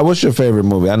eat. Ty, what's your favorite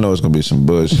movie? I know it's going to be some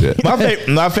bullshit.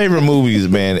 My favorite movies,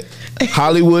 man.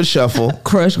 Hollywood Shuffle,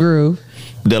 Crush Groove.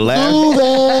 The Last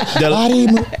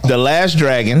the Last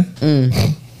Dragon,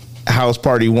 House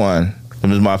Party 1.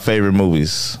 Them is my favorite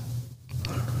movies.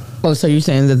 Oh, so you're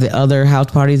saying that the other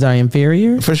house parties are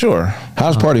inferior? For sure.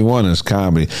 House Party 1 is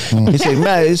comedy. He said,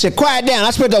 man, he said, quiet down. I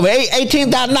spent over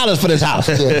 $18,000 for this house.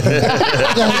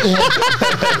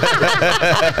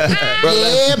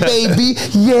 Yeah, baby.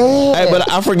 Yeah. Hey, but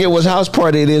I forget what house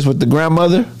party it is with the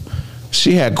grandmother.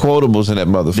 She had quotables in that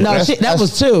motherfucker. No, that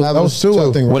was two. That was two,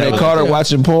 I think. When they caught her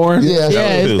watching porn. Yeah.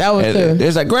 Yeah, that was And two.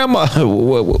 it's like, grandma,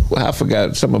 I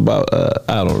forgot something about,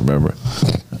 I don't remember.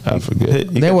 I forget.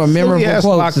 They were memorable Silly ass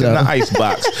quotes, locked in though. the ice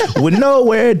box with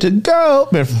nowhere to go.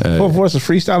 Man, Full Force is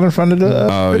freestyle in front of the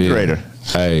refrigerator. Yeah.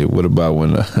 Hey, what about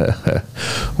when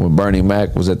when Bernie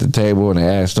Mac was at the table and they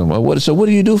asked him, what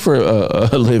do you do for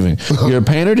a living? You're a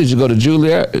painter? Did you go to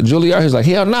Juilliard? He's like,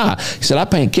 hell nah. He said, I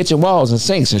paint kitchen walls and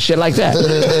sinks and shit like that.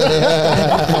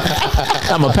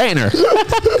 I'm a painter.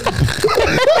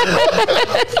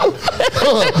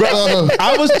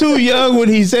 I was too young when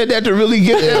he said that to really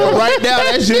get there. But right now,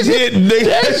 that shit's hitting.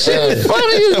 That shit is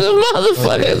funny as a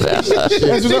motherfucker. That's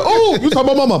like, oh, you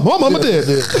talking about mama? My mama did.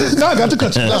 Now I got to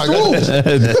cut you. That's the rules.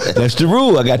 That's the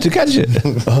rule. I got to catch it.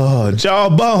 Oh,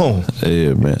 jawbone.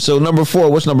 Yeah, man. So number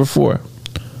 4. What's number 4?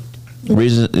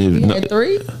 Reason. You had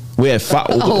 3? We had 5.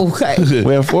 Oh, okay.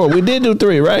 We had 4. We did do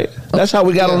 3, right? That's how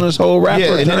we got on this whole rapper.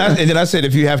 Yeah, and then I said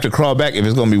if you have to crawl back, if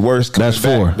it's going to be worse, That's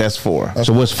back, 4. That's 4.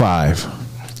 So what's 5?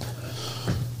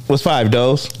 What's 5,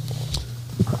 Dose?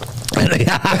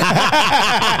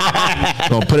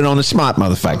 Gonna put it on the smart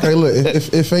motherfucker. Hey, look,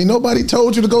 if ain't nobody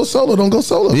told you to go solo, don't go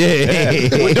solo. Yeah.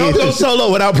 Don't go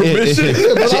solo without permission.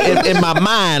 In my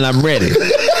mind, I'm ready.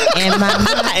 In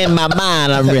my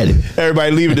mind, I'm ready.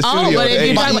 Everybody leaving the Oh, studio. but if in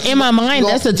you the talk 80s. about in my mind,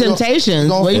 that's the Temptations.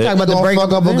 What you talking about? The break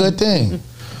fuck up a good thing.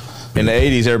 In the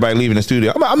 80s, everybody leaving the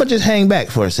studio. I'm gonna just hang back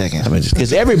for a second.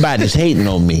 Because everybody's hating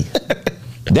on me.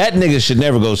 That nigga should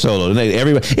never go solo.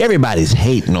 Everybody's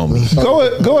hating on me.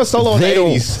 Go solo in the They don't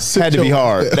 80s had to be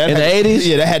hard. In the 80s?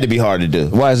 Yeah, that had to be hard to do.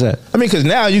 Why is that? I mean, because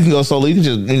now you can go solo. You can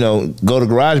just go to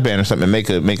GarageBand or something and make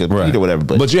a beat or whatever.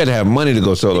 But you had to have money to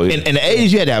go solo. in the 80s,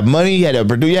 you had to have money. You had to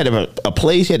produce. You had to have a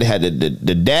place. You had to have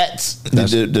the DATs,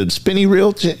 the spinny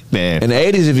reel. Shit. Man, In the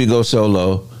 80s, if you go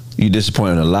solo, you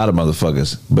disappointed a lot of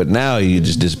motherfuckers. But now you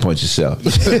just disappoint yourself.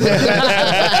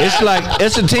 It's like,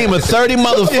 it's a team of 30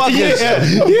 motherfuckers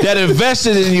that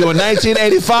invested in you in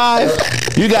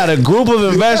 1985. You got a group of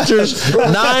investors,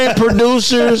 9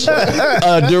 producers,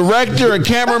 a director, a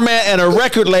cameraman, and a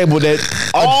record label that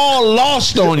all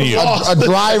lost on you. A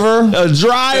driver. A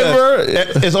driver.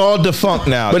 it's all defunct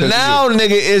now. But now,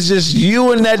 nigga, it's just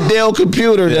you and that Dell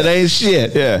computer that ain't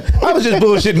shit. Yeah, I was just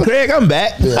bullshitting, Craig. I'm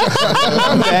back.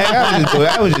 I'm back.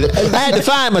 I had to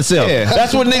find myself. Yeah.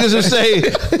 That's what niggas who say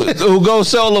who go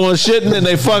solo and shitting and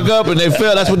they fuck up and they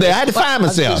fail. That's what they. I had to find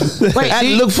myself. I had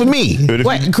to look for me.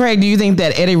 What, Craig? Do you think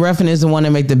that Eddie Ruffin is the one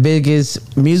that made the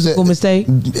biggest musical mistake?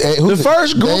 The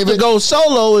first group to go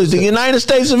solo is the United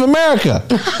States of America.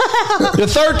 The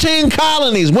 13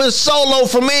 colonies went solo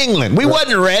from England. We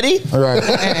wasn't ready.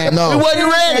 Right. No. We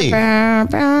wasn't ready.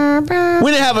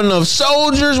 We didn't have enough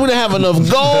soldiers. We didn't have enough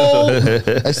gold.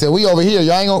 They said, we over here.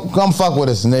 Y'all ain't gonna come fuck with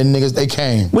us. And then niggas, they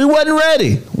came. We wasn't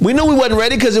ready. We knew we wasn't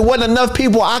ready because there wasn't enough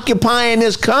people occupying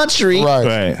this country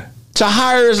Right. to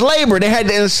hire as labor. They had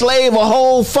to enslave a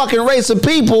whole fucking race of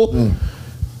people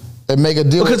They make a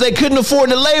deal. because they couldn't afford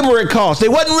the labor it cost. They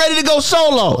wasn't ready to go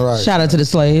solo. Right. Shout out to the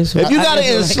slaves. If you got to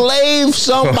enslave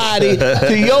somebody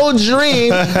to your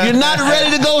dream, you're not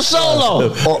ready to go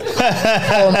solo.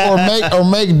 or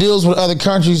make deals with other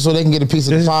countries so they can get a piece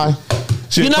of the pie.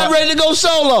 You're not ready to go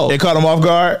solo. They caught him off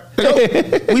guard.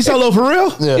 We solo for real?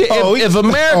 Yeah. If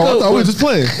America, I thought we were just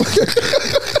playing.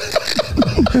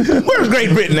 Where's Great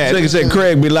Britain at? nigga said,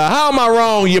 Craig be like, how am I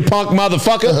wrong, you punk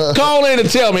motherfucker? Call in and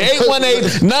tell me.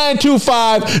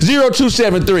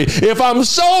 818-925-0273. If I'm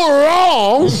so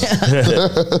wrong,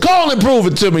 call and prove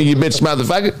it to me, you bitch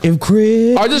motherfucker. If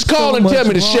Craig, Or just call and tell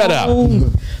me to shut up.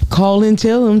 Call and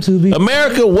tell him to be.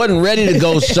 America wasn't ready to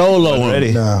go solo.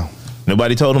 Ready. No.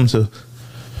 Nobody told him to.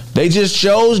 They just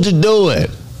chose to do it.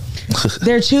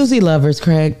 They're choosy lovers,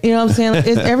 Craig. You know what I'm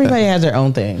saying? Everybody has their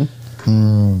own thing.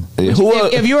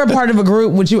 If you were a part of a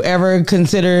group, would you ever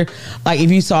consider, like, if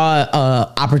you saw an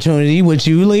opportunity, would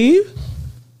you leave?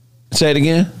 Say it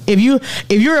again. If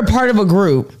you're a part of a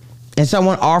group and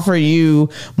someone offered you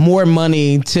more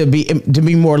money to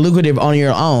be more lucrative on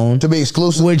your own, To be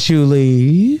exclusive. would you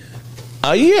leave?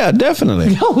 Yeah,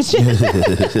 definitely. Oh shit!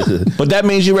 But that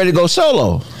means you're ready to go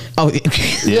solo. Oh,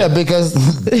 Yeah, because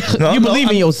you believe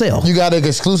in yourself. you got an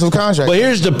exclusive contract. But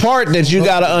here's the part that you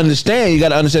got to understand. You got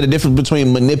to understand the difference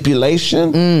between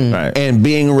manipulation Right. and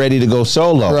being ready to go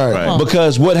solo. Right.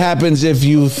 Because what happens if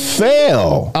you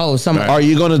fail? Oh, Are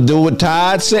you going to do what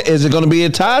Todd said? Is it going to be a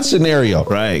Todd scenario?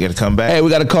 Right, got to come back. Hey, we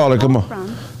got a caller. Come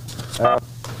on.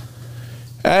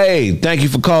 Hey, thank you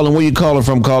for calling. Where you calling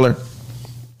from, caller?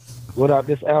 What up?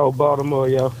 This Al Baltimore,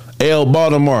 yo. L.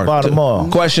 Baltimore. Baltimore.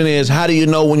 Question is, how do you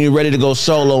know when you're ready to go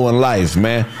solo in life,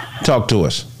 man? Talk to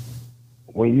us.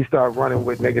 When you start running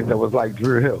with niggas that was like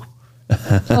Drew Hill.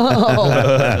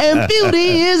 And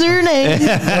beauty is her name.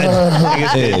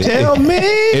 Tell me.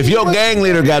 If your gang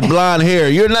leader got blonde hair,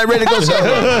 you're not ready to go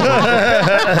solo.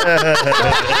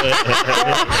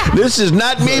 This is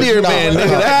not Meteor Man,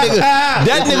 nigga.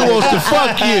 That nigga wants to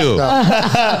fuck you.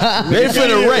 They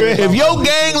finna rape. If your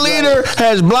gang leader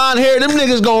has blonde hair, them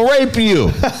niggas gonna rape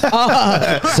you.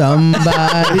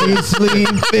 Somebody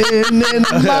sleeping in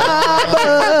my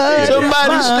bed.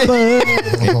 Somebody sleep.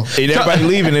 And everybody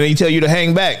leaving and they tell you to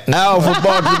hang back. Al from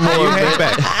Baltimore. Hang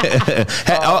back.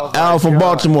 Al from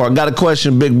Baltimore. Got a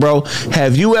question, big bro.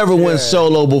 Have you ever went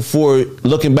solo before,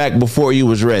 looking back before you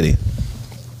was ready?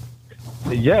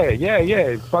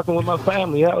 Yeah. Fucking with my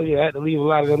family. Hell yeah. I had to leave a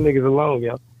lot of them niggas alone,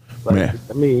 yo. Like, Man.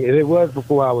 I mean, it was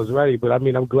before I was ready, but I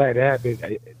mean, I'm glad it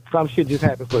happened. Some shit just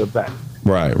happened for the best.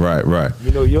 Right.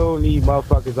 You know, you don't need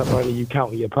motherfuckers up under you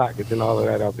counting your pockets and all of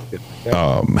that other shit.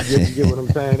 Oh, man. You get what I'm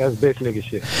saying? That's bitch nigga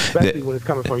shit. Especially when it's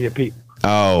coming from your people.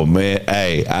 Oh, man.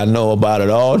 Hey, I know about it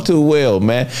all too well,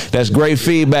 man. That's great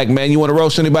feedback, man. You want to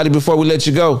roast anybody before we let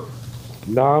you go?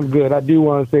 No, I'm good. I do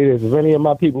want to say this. If any of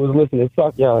my people was listening,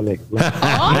 fuck y'all niggas, man.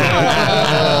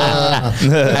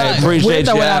 Hey, appreciate We'll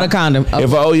throw you. it out a condom.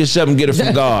 If I owe you something, get it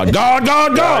from God.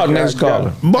 God. Next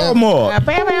caller. Baltimore.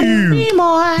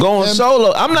 Going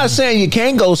solo. I'm not saying you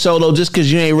can't go solo just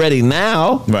because you ain't ready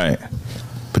now. Right.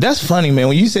 But that's funny, man.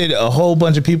 When you said a whole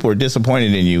bunch of people are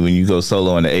disappointed in you when you go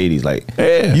solo in the 80s, like,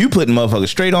 Yeah. you putting motherfuckers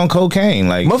straight on cocaine.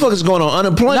 Like, Motherfuckers going on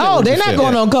unemployment. No, with they're this not shit.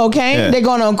 going on cocaine. Yeah. They're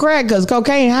going on crack because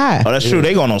cocaine high. oh, that's true.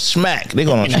 They going on smack. They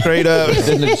going on straight up.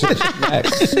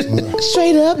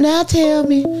 Straight up, now tell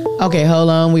me. Okay, hold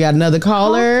on. We got another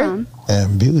caller.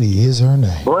 and beauty is her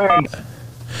name.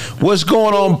 What's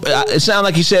going on? It sounds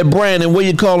like you said Brandon. Where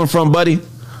you calling from, buddy?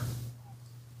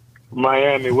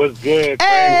 Miami, what's good?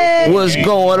 Hey. What's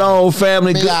going on,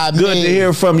 family? Me, I Good mean. to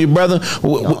hear from you, brother. We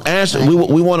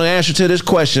want to answer to this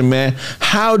question, man.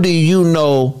 How do you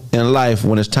know in life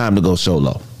when it's time to go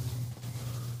solo?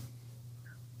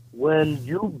 When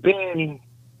you've been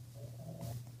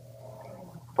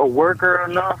a worker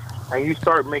enough and you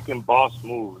start making boss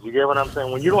moves, you get what I'm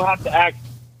saying? When you don't have to ask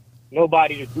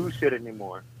nobody to do shit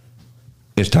anymore,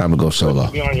 It's time to go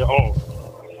solo. be on your own.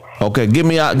 Okay, give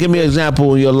me an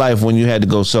example of your life when you had to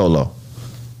go solo.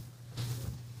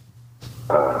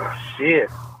 Shit.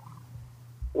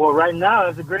 Well, right now,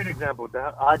 it's a great example.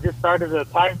 I just started a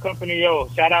tire company, yo.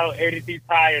 Shout out 83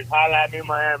 Tires. Holla at me in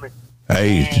Miami.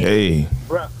 Hey.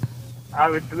 Bro, I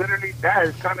was literally, that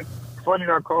is kind of funny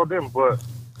that I called them, but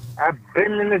I've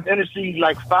been in this industry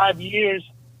like 5 years.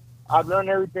 I've learned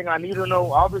everything I need to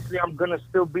know. Obviously, I'm going to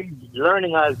still be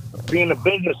learning as being a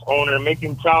business owner and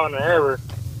making trial and error,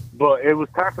 but it was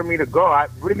time for me to go. I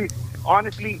really,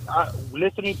 honestly,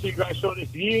 listening to you guys show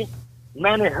this year,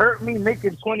 man, it hurt me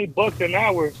making $20 an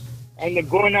hour and then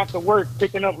going after work,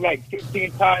 picking up like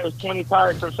 15 tires, 20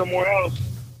 tires from somewhere else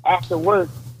after work,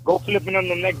 go flipping them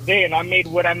the next day, and I made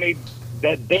what I made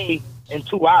that day in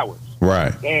 2 hours.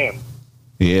 Right. Damn.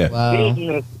 Yeah.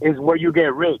 Business is where you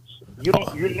get rich.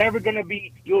 You'll never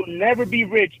be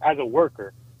rich as a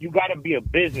worker. You gotta be a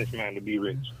businessman to be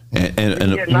rich. And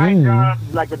You get 9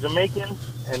 jobs like a Jamaican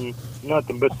and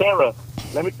nothing. But Sarah,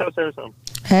 let me tell Sarah something.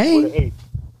 With an Hey, eight.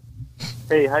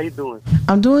 Hey, how you doing?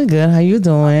 I'm doing good. How you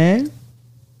doing?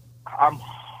 I'm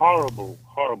horrible,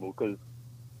 because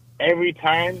every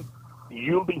time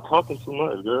you be talking too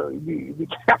much, girl. You be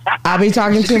I be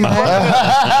talking too much.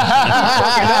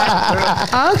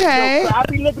 Okay. I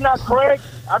be looking at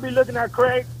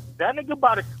Craig. That nigga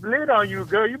about to split on you,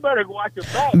 girl. You better watch your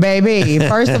back. Baby,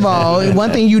 first of all, one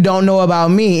thing you don't know about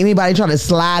me, anybody try to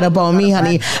slide up on me,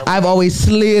 honey, I've always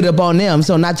slid up on them,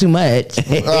 so not too much.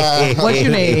 What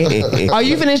you need? Are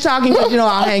you finished talking? Because you know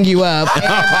I'll hang you up. you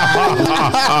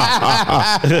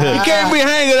can't be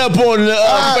hanging up on the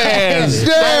fans.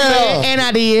 And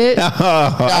I did.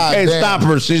 I can't damn. stop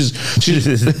her. She's She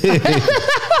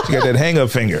got that hang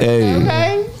up finger. hey,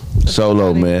 Okay.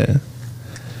 solo, man.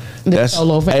 That's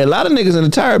solo fan. hey, a lot of niggas in the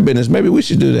tire business. Maybe we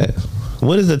should do that.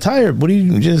 What is the tire? What do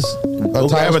you just go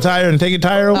grab a tire and take a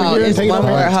tire over Oh, here and it's take it one over?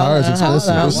 more. Tires Hold on,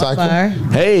 expensive. hold on. Recycle. One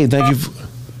more. Hey, thank you.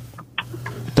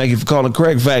 Thank you for calling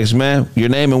Craig Facts, man. Your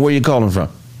name and where you calling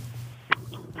from?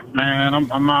 Man,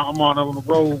 I'm on the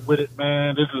road with it,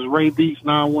 man. This is Ray Beats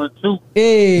 912.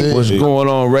 Hey. What's going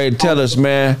on, Ray? Tell us,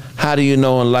 man, how do you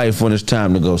know in life when it's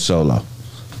time to go solo?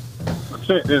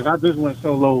 Check this. I just went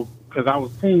solo because I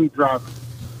was team driving.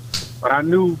 But I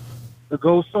knew to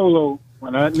go solo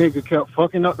when that nigga kept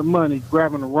fucking up the money,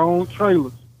 grabbing the wrong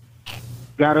trailers.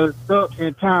 Got us stuck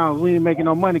in towns. We ain't making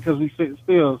no money because we sitting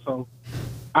still. So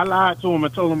I lied to him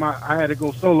and told him I had to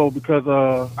go solo because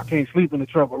I can't sleep in the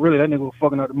truck. But really, that nigga was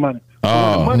fucking up the money. So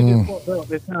when the money gets fucked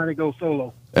up, it's time to go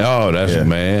solo. Oh, that's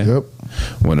man. Yep.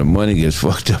 When the money gets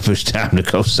fucked up, it's time to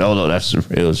go solo. That's some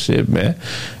real shit, man.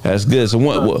 That's good.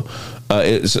 So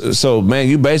so man,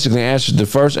 you basically answered the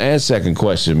first and second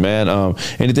question, man.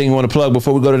 Anything you want to plug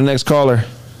before we go to the next caller?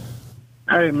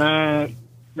 Hey, man,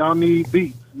 y'all need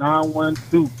beats.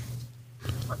 912.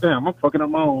 Damn, I'm fucking up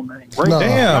my own name. No.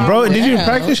 Damn, bro. Did you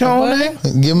practice your own name?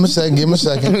 Give him a second. Give him a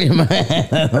second. Give him a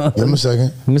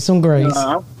second. Give me some grace.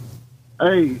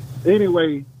 Hey,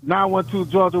 anyway, 912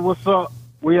 Georgia, what's up?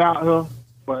 We out here.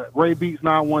 But Ray Beats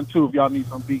 912 if y'all need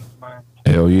some beats, man.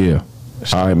 Hell yeah.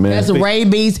 All right, man. That's Ray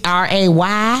Beats,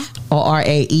 R-A-Y or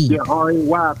R-A-E? Yeah,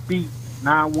 R-A-Y Beats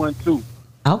 912.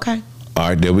 Okay. All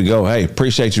right, there we go. Hey,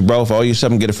 appreciate you, bro. For all you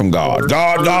something, get it from God.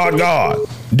 God.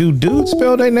 Do dudes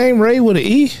spell their name Ray with an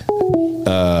E?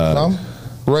 No?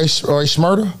 Ray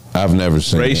Schmurder? I've never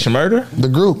seen Ray it. Schmurder? The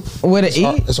group. With an E?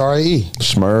 It's R-A-E.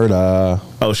 Smurd.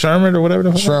 Oh, Sherman or whatever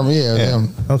the fuck? Sherman, yeah.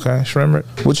 Him. Okay, Sherman.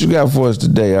 What you got for us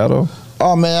today, Otto?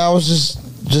 Oh, man, I was just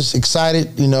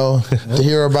excited, to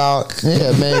hear about,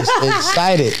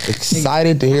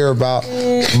 excited to hear about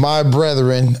my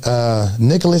brethren,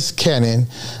 Nicholas Cannon,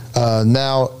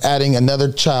 now adding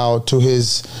another child to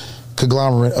his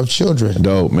conglomerate of children.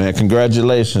 Dope, man.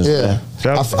 Congratulations, Yeah.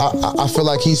 man. I feel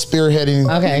like he's spearheading.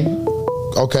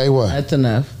 Okay, what? That's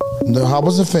enough. No, how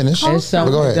was it finished? There's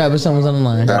someone, Go ahead. someone's on the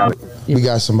line. We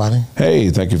got somebody. Hey,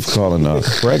 thank you for calling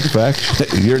Craig Fact.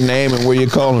 Your name and where you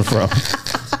calling from.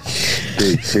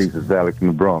 Chase is Alex in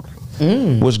the Bronx.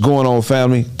 What's going on,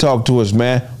 family? Talk to us,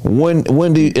 man. When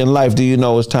in life do you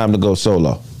know it's time to go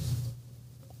solo?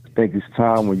 I think it's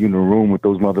time when you're in the room with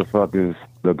those motherfuckers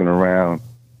looking around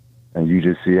and you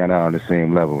just see you're not on the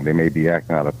same level. They may be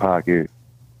acting out of pocket,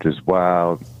 just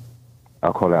wild.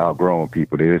 I'll call it outgrowing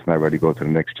people. They're just not ready to go to the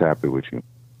next chapter with you.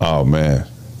 Oh, man.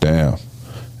 Damn.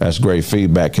 That's great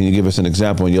feedback. Can you give us an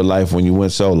example in your life when you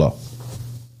went solo?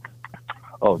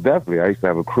 Oh, definitely. I used to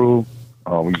have a crew.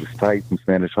 We was tight from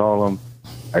Spanish Harlem.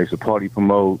 I used to party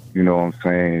promote, you know what I'm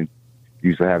saying?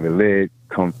 Used to have it lit,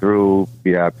 come through,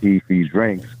 VIP, free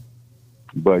drinks.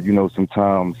 But,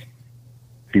 sometimes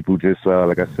people just,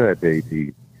 like I said, they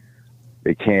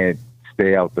can't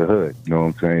stay out the hood, you know what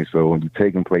I'm saying? So when you're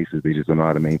taking places, they just don't know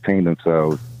how to maintain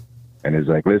themselves. And it's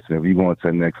like, listen, if you're going to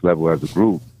the next level as a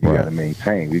group, you got to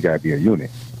maintain. We got to be a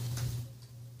unit.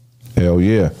 Hell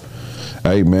yeah.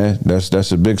 Hey, man,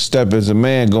 that's a big step as a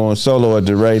man going solo at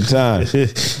the right time. You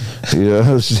know what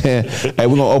I'm saying? Hey,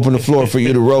 we're going to open the floor for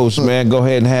you to roast, man. Go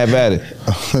ahead and have at it.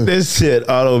 This shit,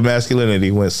 auto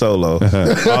masculinity went solo.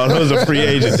 Auto's a free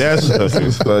agent. That's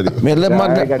funny. Man,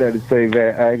 I ain't got that to say,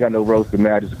 man. I ain't got no roasting,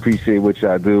 man. I just appreciate what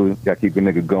y'all do. Y'all keep a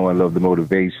nigga going. Love the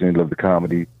motivation. Love the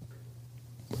comedy.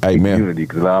 Hey, keep man. the unity,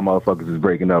 because a lot of motherfuckers is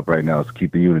breaking up right now, so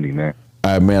keep the unity, man.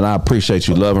 All right, man, I appreciate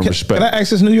you. Love and respect. Can I ask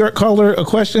this New York caller a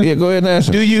question? Yeah, go ahead and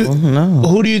answer.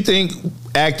 Who do you think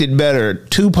acted better,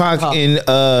 Tupac in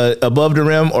Above the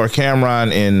Rim or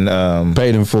Cameron in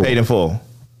Paid in Full? Paid in Full.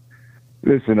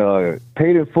 Listen,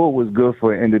 Paid in Full was good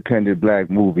for an independent black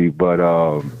movie, but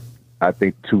I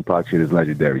think Tupac shit is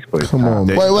legendary. Come on,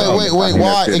 Wait. Why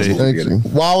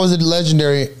was it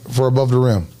legendary for Above the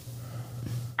Rim?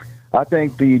 I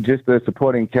think the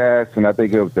supporting cast, and I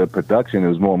think it was the production. There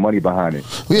was more money behind it.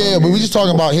 Yeah, but we just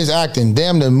talking about his acting.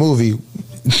 Damn the movie.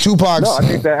 Tupac's. No, I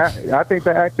think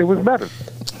the acting was better.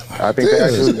 I think the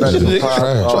acting was better.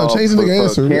 Trying to change the nigga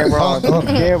answer.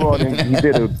 Cameron, he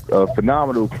did a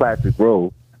phenomenal classic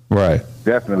role. Right.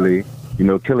 Definitely.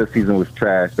 Killer Season was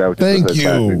trash. That was Thank you.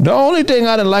 classic. The only thing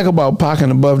I didn't like about Pac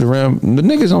and Above the Rim, the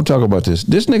niggas don't talk about this.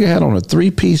 This nigga had on a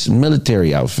 3-piece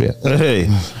military outfit. Hey,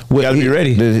 With gotta be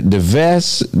ready. The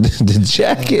vest, the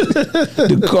jacket,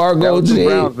 the cargo That was some jeans.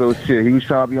 Brownsville shit. He was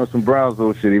trying to be on some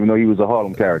Brownsville shit, even though he was a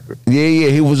Harlem character. Yeah,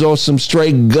 he was on some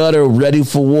straight gutter, ready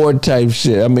for war type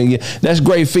shit. I mean, that's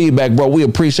great feedback, bro. We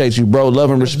appreciate you, bro. Love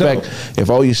and respect.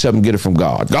 If all you something, get it from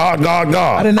God. God. I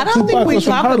don't think we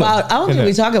talk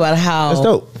about how. That's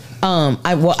dope.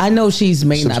 I know she's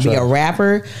may not be a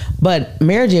rapper, but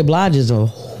Mary J. Blige is a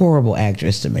horrible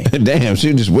actress to me. Damn,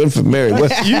 she just went for Mary.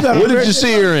 What did you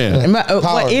see her in?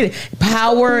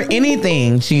 Power,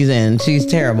 anything she's in, she's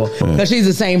terrible because she's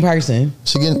the same person.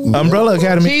 She getting Umbrella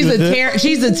Academy.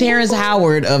 She's the Terrence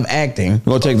Howard of acting.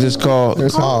 Gonna take this call.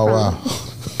 Oh wow.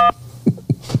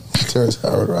 Terrence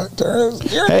Howard, right? Terrence.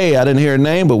 Hey, I didn't hear a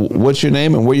name, but what's your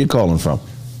name and where you calling from?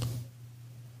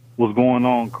 What's going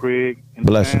on, Craig? And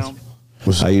Blessings.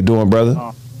 Sam? How you doing,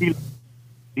 brother?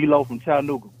 Elo from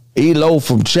Chattanooga. Elo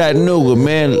from Chattanooga,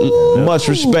 man. Much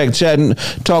respect.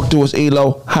 Talk to us,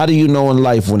 Elo. How do you know in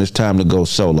life when it's time to go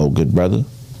solo, good brother?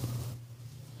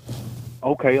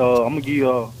 Okay, I'm gonna give you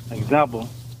an example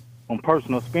from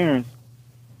personal experience.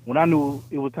 When I knew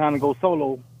it was time to go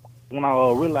solo, when I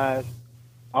realized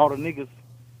all the niggas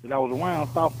that I was around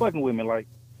stopped fucking with me, like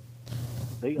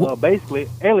they basically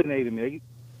alienated me. They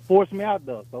forced me out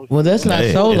there. So Well, that's not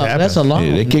solo. That's alone.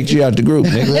 Yeah, they kicked you out the group,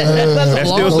 nigga. That's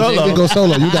still solo. You go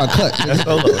solo. You got cut. That's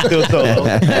solo. Still solo.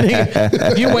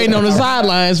 You waiting on the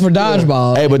sidelines for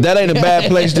dodgeball. Hey, but that ain't a bad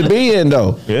place to be in,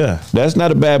 though. Yeah. That's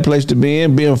not a bad place to be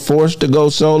in, being forced to go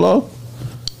solo.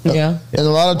 Yeah. And a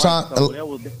lot of time, So that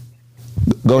was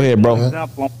Go ahead, bro.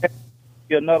 example.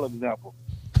 Give another example.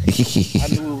 I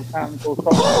knew it was time to go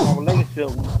solo in my relationship.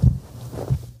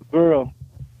 The girl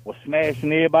was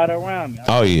smashing everybody around me.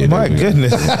 Oh, yeah. My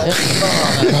goodness.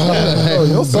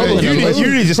 solo.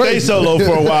 You need to stay solo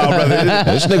for a while, brother.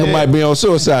 This nigga might be on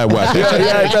suicide watch.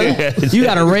 You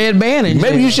got a red band and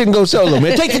Maybe you shouldn't go solo,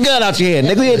 man. Take the gun out your hand,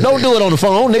 nigga. Don't do it on the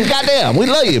phone, nigga. Goddamn, we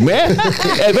love you, man.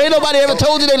 If ain't nobody ever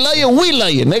told you they love you, we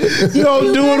love you, nigga. You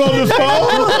don't do it on the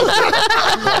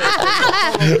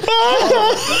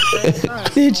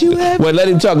phone. Did you have? Wait, let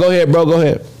him talk. Go ahead, bro. Go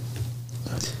ahead.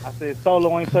 I said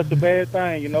solo ain't such a bad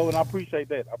thing, you know, and I appreciate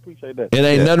that. It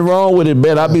ain't nothing wrong with it,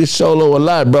 man. I be solo a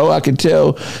lot, bro. I can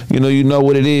tell, you know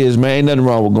what it is, man. Ain't nothing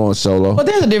wrong with going solo. But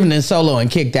there's a difference in solo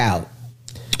and kicked out.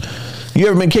 You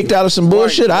ever been kicked out of some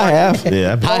bullshit? I have.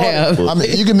 Yeah, I have. I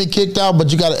mean, you can be kicked out, but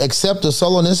you got to accept the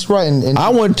soloist, right? And I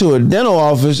went to a dental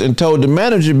office and told the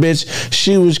manager bitch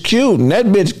she was cute, and that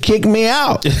bitch kicked me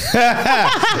out. You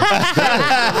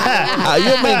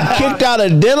ever been kicked out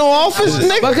of dental office,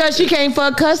 nigga? Because she can't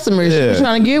fuck customers. She was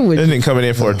trying to get with This you. nigga coming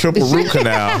in for a triple root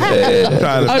canal.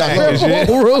 Trying to package it.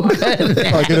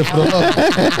 I get it for the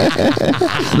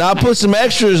love. Now I put some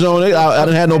extras on it. I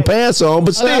didn't have no pants on,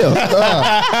 but still.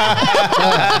 You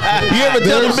ever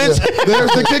tell a bitch?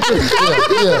 There's the kicker.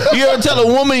 You ever tell a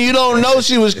woman you don't know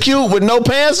she was cute with no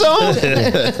pants on?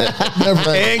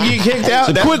 And get kicked out.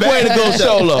 It's a quick way to go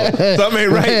solo. Something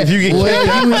ain't right if you get kicked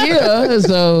out. Well, you here,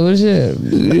 so shit.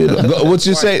 What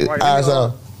you say? Right, all right,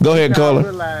 so Go ahead,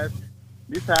 caller.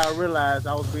 This how I realized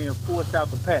I was being forced out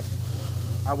the pack.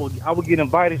 I would get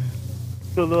invited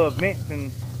to little events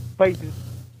and places,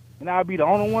 and I'd be the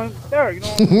only one there, you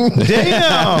know.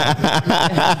 Damn.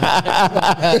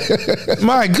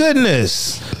 My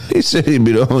goodness. He said he'd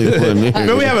be the only one Man, we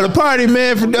there. having a party,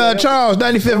 man, for Charles'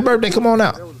 95th birthday. Come on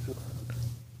out.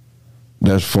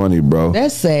 That's funny, bro.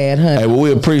 That's sad, honey. Hey, well,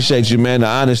 we appreciate you, man. The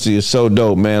honesty is so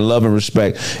dope, man. Love and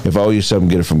respect. If I owe you something,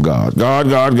 get it from God.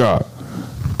 God.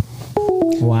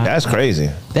 Wow. That's crazy.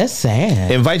 That's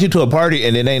sad. Invite you to a party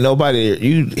and it ain't nobody.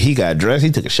 He got dressed. He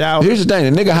took a shower. Here's the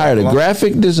thing: the nigga hired a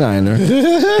graphic designer.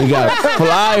 He got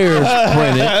flyers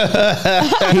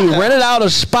printed. He rented out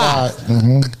a spot.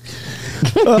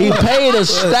 He paid a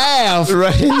staff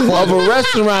of a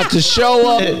restaurant to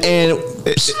show up and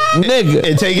nigga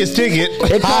And take his ticket.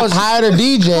 It cost hired a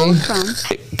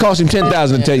DJ. It cost him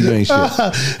 $10,000 to tell you ain't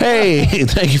shit. Hey,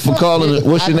 thank you for calling.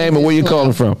 What's your name and where you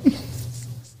calling from?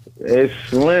 It's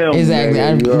Slim. Exactly. I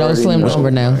nigga. You know already Slim number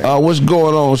now. What's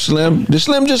going on, Slim? Did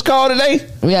Slim just call today?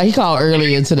 Yeah, he called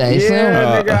earlier today. Yeah,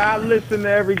 Slim. nigga, I listen to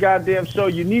every goddamn show.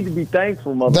 You need to be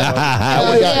thankful, motherfucker.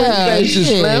 Yeah,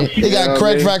 shit. He got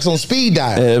Craig Facts on speed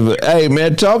dial. Hey,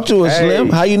 man, talk to us, Hey. Slim.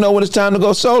 How you know when it's time to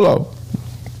go solo?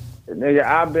 Nigga,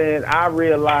 I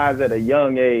realized at a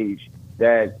young age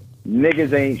that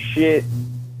niggas ain't shit.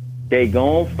 They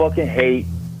gon' fucking hate.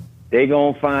 They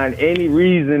gonna find any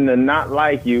reason to not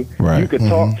like you. Right. You could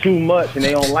talk too much and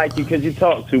they don't like you because you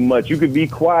talk too much. You could be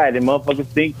quiet and motherfuckers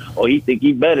think, oh, he think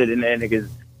he better than that niggas.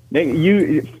 Nigga,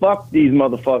 you fuck these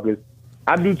motherfuckers.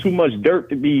 I do too much dirt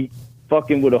to be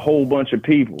fucking with a whole bunch of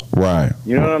people. Right.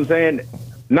 You know what I'm saying?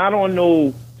 Not on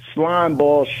no slime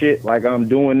ball shit like I'm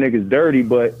doing niggas dirty,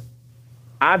 but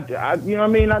I you know what I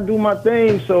mean? I do my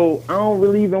thing, so I don't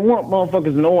really even want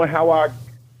motherfuckers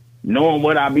knowing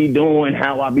what I be doing,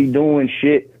 how I be doing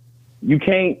shit. You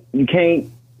can't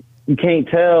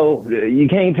tell. You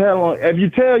can't tell on. If you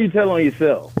tell on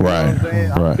yourself. You know what I'm Right.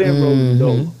 saying? I'm Right. saying, rolling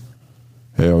dope.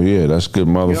 Hell yeah, that's good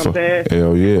what I'm motherfucker. saying?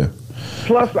 Hell yeah.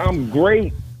 Plus, I'm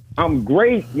great I'm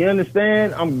great. You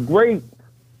understand? I'm great.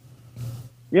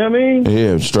 You know what I mean?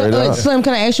 Yeah, straight up. Slim,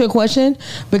 can I ask you a question?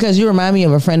 Because you remind me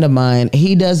of a friend of mine.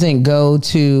 He doesn't go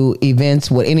to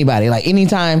events with anybody. Like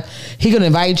anytime he could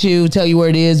invite you, tell you where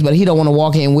it is, but he don't want to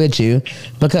walk in with you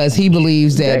because he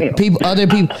believes that other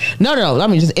people. No. I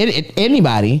mean, just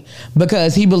anybody,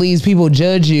 because he believes people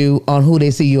judge you on who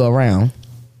they see you around.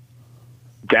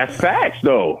 That's facts,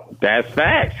 though. That's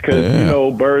facts, because you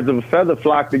know, birds of a feather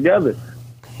flock together.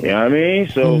 You know what I mean?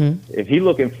 So if he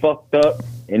looking fucked up,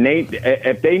 and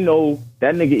if they know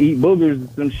that nigga eat boogers and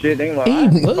some shit, they like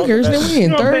eat boogers. Then we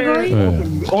in third grade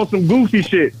on some goofy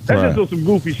shit. That's just on some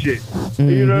goofy shit.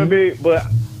 You know what I mean? But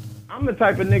I'm the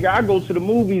type of nigga, I go to the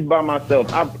movies by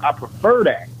myself. I prefer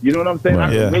that. You know what I'm saying? I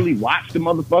can really watch the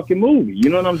motherfucking movie. You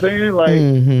know what I'm saying? Like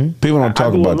people don't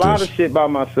talk about this. I do a lot of shit by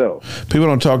myself. People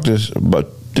don't talk this, but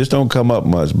this don't come up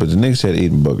much. But the nigga said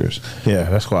eating boogers. Yeah,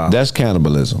 that's wild. That's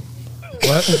cannibalism.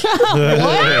 What?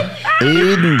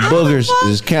 Eating boogers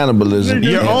is cannibalism.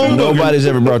 Your own Nobody's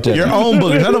ever brought that. Your own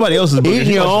boogers, not nobody else's boogers.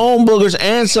 Eating your own boogers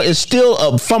and so it's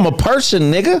still from a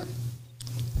person, nigga.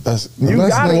 You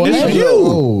got it. This is you.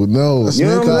 Oh no! You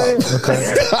know what I'm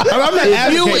saying? I'm not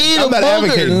If you eat a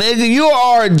booger, nigga, you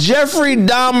are Jeffrey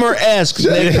Dahmer-esque,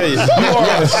 nigga. You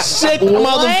are a sick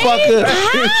motherfucker.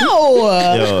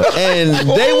 How? And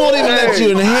they won't even let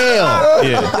you in hell.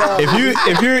 Yeah.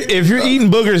 If you're eating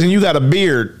boogers and you got a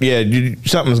beard,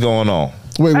 something's going on.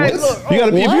 Wait, Hey, what? look, You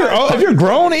gotta if you're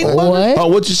grown eating boogers. Oh,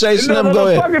 what you say, Slim? no, Go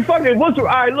ahead. fuck it. All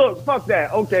right, look, fuck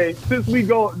that. Okay, since we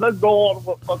go, let's go all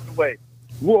the fucking way.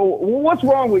 What's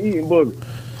wrong with eating boogers?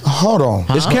 Hold on.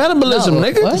 It's cannibalism, No,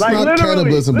 nigga. what? It's not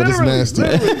cannibalism, but it's nasty.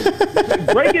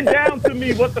 Break it down to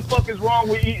me. What the fuck is wrong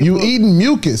with eating You boogers? eating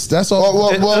mucus? That's all.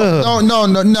 Well, no.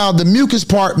 Now the mucus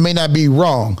part may not be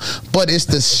wrong, but it's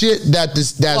the shit that's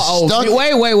stuck.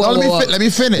 Wait, No, let me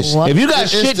finish. What? If you got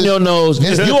shit in your nose,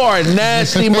 you are a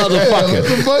nasty motherfucker.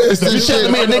 It's the You telling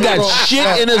shit. me a nigga got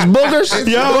shit in his boogers?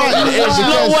 There's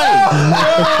no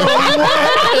way.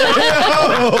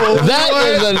 That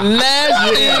is a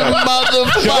nasty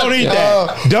motherfucker. Don't eat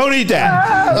that. Don't eat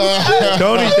that.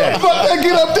 Don't eat that. Fuck that!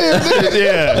 Get up there.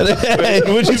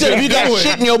 Yeah. What He said, if you got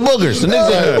shit in your boogers. The nigga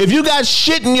said, if you got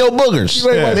shit in your boogers.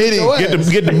 Yeah.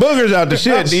 Get the boogers out the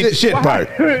shit. Eat the shit part.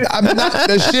 I'm not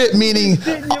the shit meaning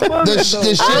the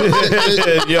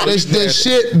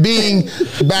shit being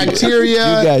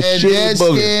bacteria You got and shit dead and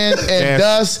boogers. skin and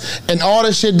dust and all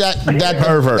the shit that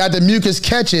the mucus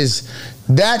catches.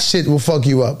 That shit will fuck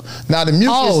you up. Now the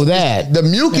mucus, the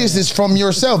mucus is from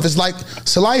yourself. It's like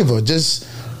saliva, just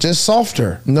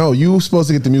softer. No, you supposed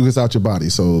to get the mucus out your body.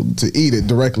 So to eat it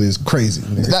directly is crazy.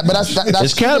 That's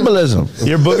It's cannibalism.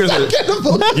 Your boogers.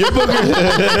 Your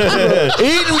boogers.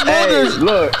 Eating boogers. Hey,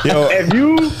 look,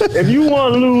 if you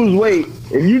want to lose weight,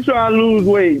 if you try to lose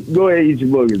weight, go ahead and eat your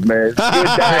boogers, man. It's a good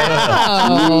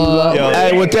diet.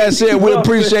 Hey, with that said, we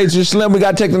appreciate you, Slim. We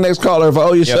got to take the next caller. If I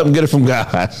owe you something, get it from God.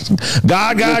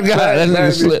 God. That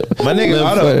nigga Slim. My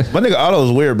nigga Otto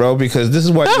is weird, bro, because this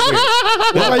is why you're weird.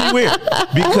 This is why you weird.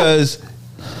 Because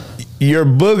your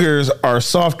boogers are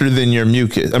softer than your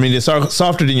mucus. I mean, it's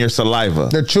softer than your saliva.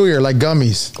 They're chewier, like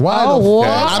gummies. Why? Oh,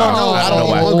 wow. I don't know. I don't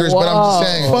eat boogers, but I'm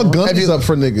just saying. Fuck gummies up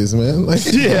for niggas, man. Like,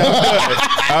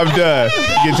 I'm done.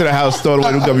 Get to the house, throw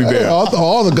away the gummy bear.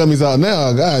 all the gummies out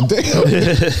now. God damn.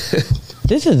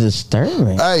 This is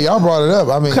disturbing. Hey, y'all brought it up.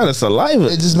 I mean, What kind of saliva?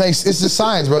 it just makes it's just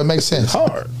science, bro. It makes sense.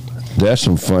 Hard. That's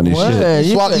some funny What? shit.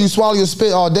 You swallow your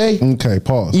spit all day. Okay,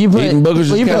 pause. You put Eating boogers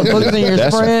is you put boogers in your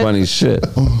That's some spread. funny shit.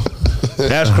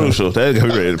 That's crucial. That's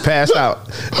gonna be ready to pass out.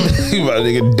 You about to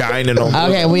nigga dining on.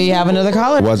 Okay, we have another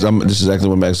caller. This is exactly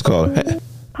what Max called. Hey,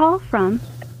 Call from.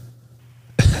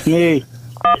 Me.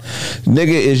 nigga,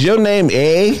 is your name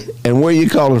A? And where you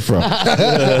calling from?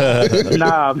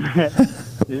 Nah, man.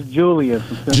 It's Julian.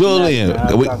 From Cincinnati, Julian,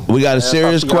 man. we got a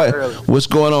serious question. What's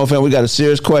going on, fam? We got a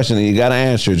serious question, and you got to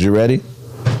answer it. You ready?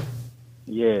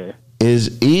 Yeah.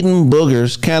 Is eating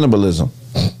boogers cannibalism?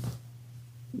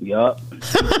 Yup.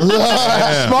 Smart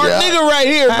nigga right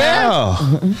here, man.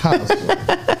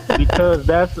 Because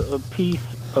that's a piece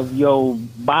of your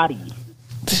body.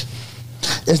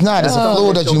 It's not. It's a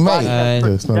fluid that you make.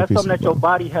 That's something that your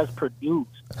body has produced.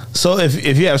 So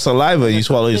if you have saliva, you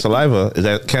swallow your saliva. Is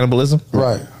that cannibalism?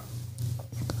 Right.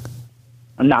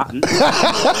 Not.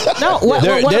 No, what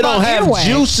They about don't have airway?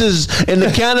 juices in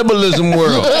the cannibalism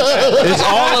world. It's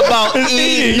all about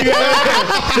eating.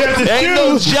 Ain't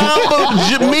no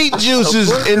jumbo meat juices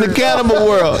in the cannibal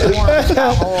world.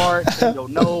 Hard in your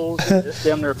nose. It's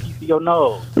damn near a piece of your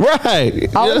nose. Right.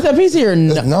 Oh, it's a piece of your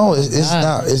nose. No, it's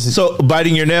not. It's So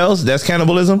biting your nails, that's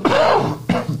cannibalism?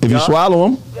 If you swallow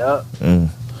them. Yup.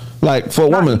 Like for a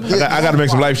woman, I got to make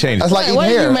some life changes. That's like What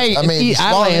eating do hair. you make? I mean, Eat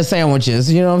swallowing- eyelash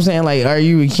sandwiches. You know what I'm saying? Like, are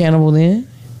you a cannibal then?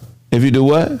 if you do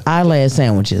what? Eyelash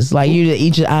sandwiches. Like you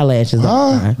eat your eyelashes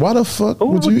all the time. Why the fuck Who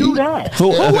would would you do eat? that? Who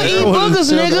would eat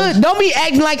boogers, nigga? Don't be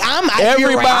acting like I'm.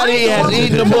 Everybody has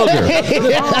eaten a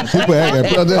booger. People hang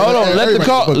out. Hold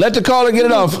on, let the caller get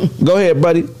it off. Go ahead,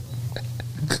 buddy.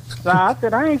 Nah, I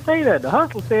said I ain't say that. The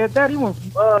hustle said that. He was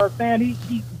saying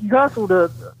he hustled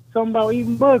something about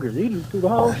eating burgers. He just threw the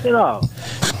whole shit off.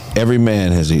 Every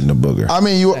man has eaten a booger. I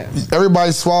mean,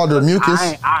 everybody swallowed their mucus.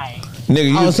 I ain't. Nigga,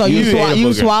 you, Oh, so you ate a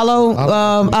booger. swallow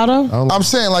Otto? I'm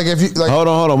saying, like, if you like, Hold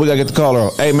on. We gotta get the caller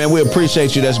on. Hey man, we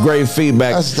appreciate you. That's great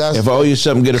feedback. That's- if I owe you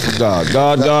something, get it from God.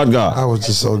 God. I was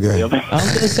just so gay. I'm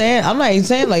just saying. I'm not even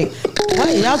saying like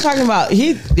what y'all talking about.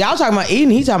 Y'all talking about eating.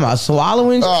 He talking about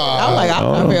swallowing. I'm like, I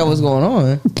don't know what's going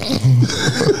on.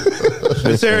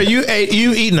 Sarah, you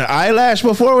eating an eyelash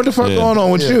before? What the fuck going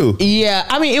on with you? Yeah,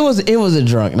 I mean it was a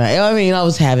drunk night. I mean I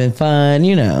was having fun,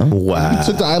 you know. Wow. You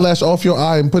took the eyelash off your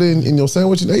eye and put it in your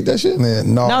sandwich and ate that shit?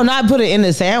 Man, no. No, not put it in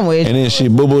the sandwich. And then she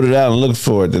boo-booed it out and looked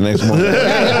for it the next morning.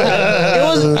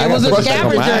 It was a brush that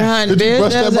on scavenger my hunt, Did you bitch.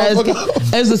 brush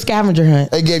that It was a scavenger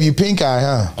hunt. They gave you pink eye,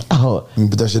 huh? Oh, You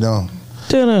put that shit on.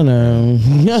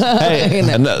 Hey,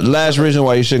 and the last reason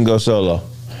why you shouldn't go solo.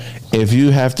 If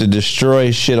you have to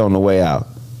destroy shit on the way out,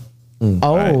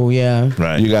 Oh yeah.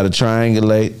 Right. you got to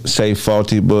triangulate, say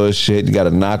faulty bullshit. You got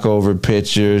to knock over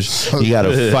pictures. You got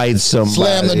to fight somebody.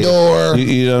 Slam the door.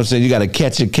 You know what I'm saying? You got to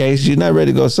catch a case. You're not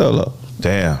ready to go solo.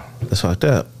 Damn. That's fucked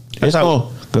up. It's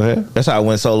on. Go ahead. That's how I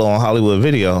went solo on Hollywood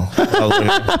Video.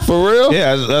 For real?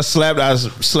 Yeah, I slapped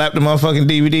the motherfucking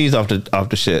DVDs off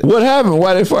the shit. What happened?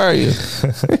 Why they fire you?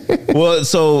 Well,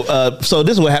 so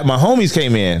this is what happened. My homies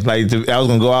came in. Like I was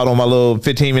gonna go out on my little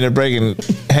 15-minute break and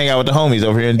hang out with the homies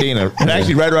over here in Dina.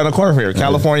 Actually, right around the corner from here,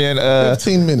 California. And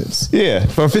 15 minutes. yeah,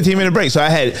 for a 15-minute break. So I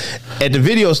had at the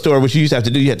video store, which you used to have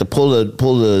to do, you had to pull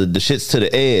the shits to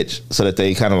the edge so that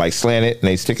they kind of like slant it and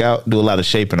they stick out, do a lot of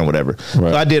shaping or whatever.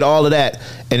 Right. So I did all of that,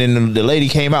 and then the lady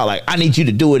came out like, I need you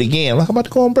to do it again. I'm like, I'm about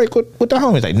to go on break with the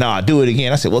homies. Like, nah, do it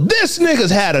again. I said, well, this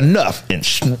nigga's had enough, and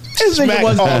smacked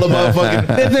was- all the motherfucking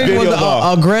This nigga was videos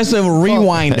off. an aggressive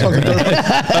rewinder.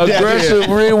 Aggressive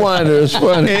rewinder is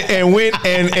funny. and went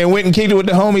and kicked it with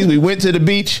the homies. We went to the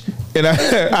beach, and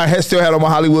I had still had on my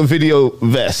Hollywood Video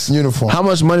vest Uniform. How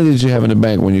much money did you have in the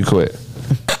bank when you quit?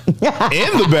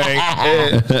 in the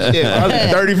bank.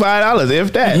 Probably $35,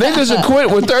 if that. Niggas have quit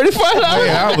with $35.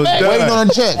 Yeah, I was done. Waiting on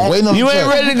a check. Waiting on You a check. ain't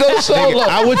ready to go solo.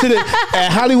 I went to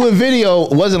at Hollywood Video.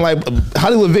 Wasn't like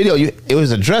Hollywood Video. It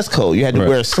was a dress code. You had to Right.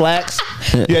 wear slacks.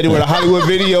 You had to wear the Hollywood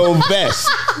Video vest.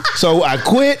 So I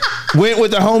quit. Went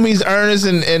with the homies Ernest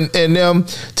and them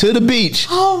to the beach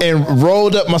and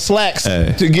rolled up my slacks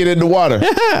Hey. to get in the water.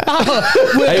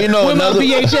 Hey, you know With my another.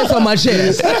 VHS on my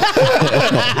chest.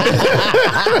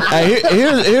 Hey,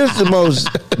 here's the most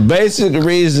basic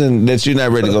reason that you're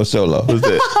not ready to go solo. What's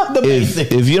that?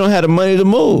 If you don't have the money to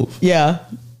move, Yeah.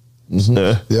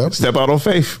 Yep. Step out on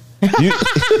faith. you,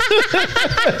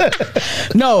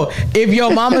 No, if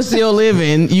your mama's still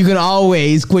living, you can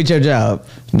always quit your job.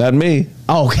 not me.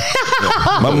 Oh,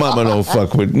 My mama don't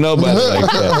fuck with nobody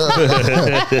like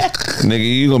that. Nigga,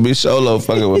 you gonna be solo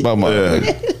fucking with my mama.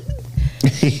 nigga.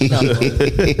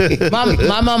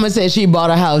 my mama said she bought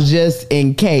a house just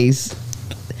in case.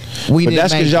 We But didn't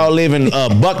that's make because it. y'all live in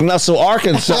Buck Nussel,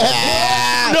 Arkansas.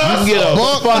 You can get a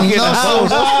Buck fucking Nussel.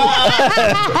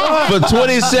 house for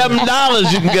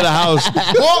 $27. You can get a house.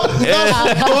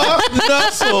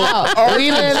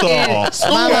 We live in,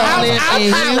 my mom lives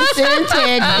in Houston,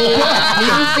 Texas,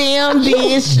 Museum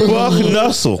District. Buck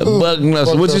Nussel. Buck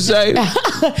Nussel. What you say?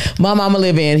 My mama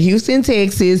live in Houston,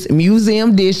 Texas,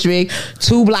 Museum District,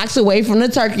 2 blocks away from the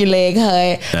Turkey Leg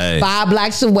Hut, Hey. 5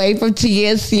 blocks away from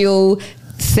TSU,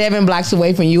 7 blocks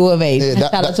away from U of A. Yeah,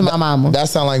 Shout out to my mama. That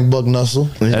sound like Buck Nussel.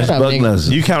 That's up, Buck nigga?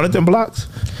 Nussel. You counted them blocks?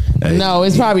 No,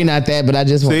 it's probably not that, but I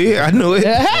just want. See, I knew it.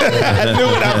 I knew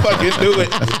it. I fucking knew it.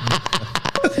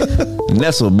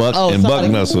 Nesselbuck Oh, and Buck somebody-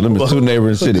 Nussel. Them are 2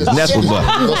 neighboring cities. Nesselbuck.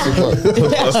 The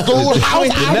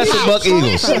Nesselbuck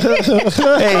Eagles.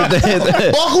 Hey,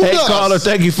 Nuss. caller,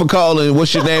 thank you for calling.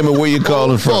 What's your name and where you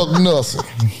calling from? Buck Nussel.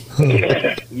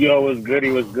 Yo, what's goody?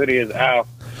 What's goody is Al.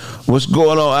 What's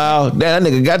going on, Al? Damn,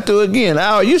 that nigga got through again.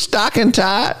 Al, are you stocking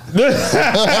tied? Is this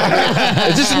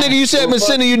the nigga you said been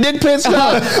sending you dick pics? Secret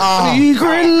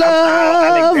Alexander.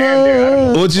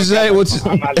 lover. What you say? What you?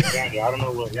 I'm Alexander. I don't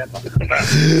know what y'all talking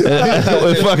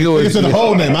about. Fucking with It's in the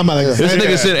whole name. I'm like, This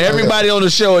nigga sent everybody on the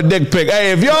show a dick pic.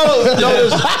 Hey, if y'all know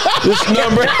this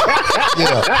number,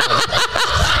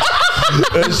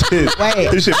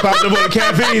 Wait. This shit popped up on the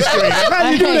caffeine screen. How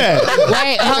do you do that?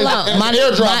 Wait, hold on. My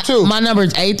airdrop, too. My number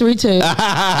is 832.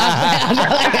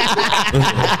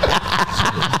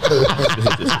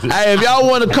 Hey, if y'all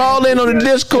want to call in on the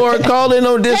Discord, call in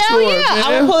on Discord. Hell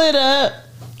yeah.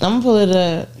 I'm gonna pull it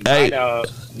up. Hey,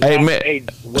 hey, man. Hey,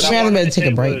 what She I has wanted to to take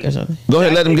say a break was, or something. Go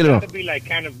ahead, let him get it on. Gotta be like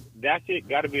kind of that shit.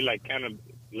 Got to be like kind of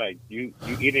like you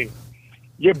eating.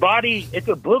 Your body, it's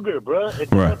a booger, bro.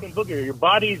 It's Right. a fucking booger. Your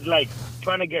body's like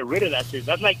trying to get rid of that shit.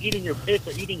 That's like eating your piss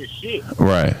or eating your shit.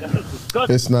 Right. That's just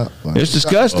disgusting. It's not. Like, It's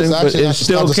disgusting, It's but actually it's not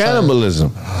still the same.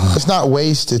 cannibalism. It's not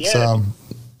waste. It's Yeah.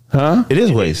 Huh? It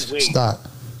is waste. It's not.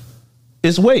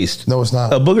 It's waste. No, it's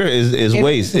not. A booger is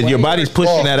waste. Your body's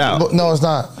pushing that out. No, it's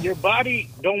not. Your body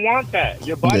don't want that.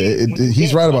 Your yeah, body. when you he's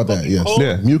get right about that. fucking Yes. cold,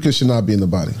 Yeah. Mucus should not be in the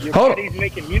body. Your Hold on. body's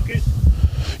making mucus.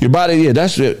 Your body, yeah,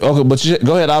 that's it. Okay, but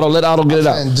go ahead, Otto. Let Otto get it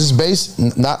out. And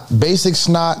just not basic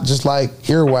snot, just like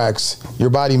earwax.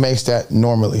 Your body makes that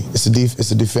normally. It's a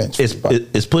defense. for your body.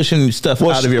 It's pushing stuff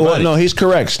out of your body. No, he's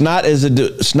correct. Snot is a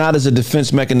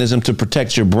defense mechanism to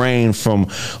protect your brain from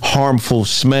harmful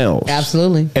smells.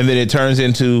 Absolutely. And then it turns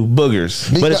into boogers.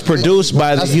 But it's produced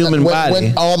by the That's- human when, body.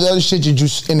 When all the other shit you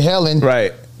just inhaling,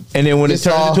 Right. And then when it It's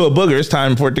turns all- into a booger, it's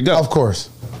time for it to go. of course.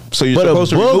 So you're But a supposed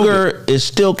to remove it. booger is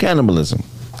still cannibalism.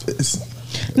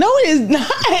 No, it is not.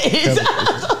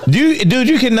 It's Dude,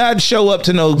 you cannot show up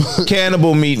to no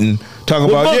cannibal meeting talking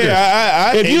about, boogers.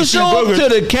 I If ate you two show up boogers.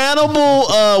 to the cannibal,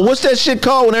 what's that shit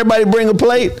called when everybody bring a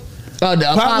plate? the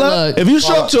potluck. If you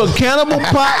show up to a cannibal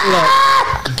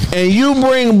potluck and you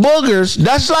bring boogers,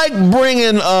 that's like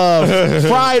bringing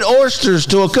fried oysters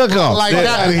to a cook-off. Like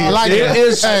that. I like It that.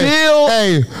 is still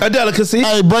a delicacy.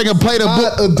 Hey, bring a plate of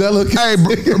A delicate. Hey,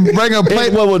 bring a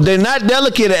plate. well, they're not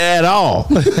delicate at all.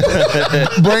 Bring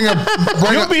a.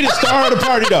 You'll be the star of the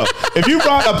party though. If you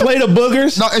brought a plate of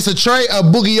boogers, No, it's a tray of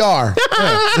boogie R.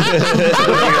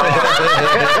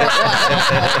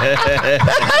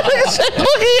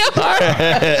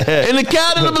 In the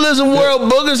cannibalism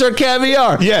world, boogers are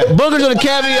caviar. Yeah. Boogers are the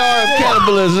caviar of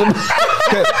cannibalism.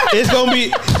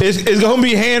 it's gonna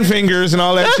be hand fingers and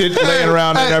all that shit laying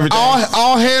around and everything.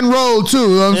 All hand rolled too.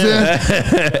 You know what I'm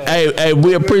saying? Hey,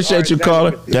 we appreciate you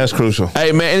calling. That's crucial.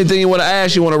 Hey, man, anything you want to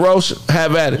ask, you want to roast,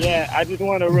 have at it. Yeah, I just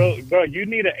want to bro. You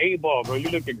need an 8-ball, bro. You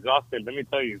look exhausted. Let me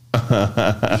tell you.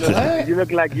 You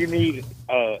look like you need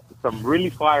some really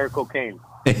fire cocaine.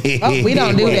 Oh, we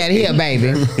don't do that here,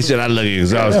 baby. He said, I look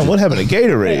exhausted. Man, what happened to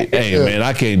Gatorade? Hey, man,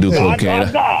 I can't do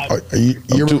cocaine. Are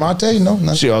you Monte? No,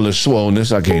 not. See all this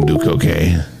swollenness, I can't do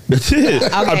cocaine. That's it.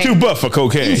 I'm Okay. too buff for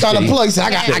cocaine. He's trying to plug. He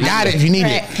said, I got it if you need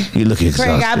it. You look Craig,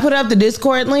 exhausted. I put up the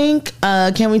Discord link.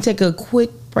 Can we take a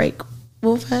quick break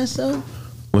real fast though?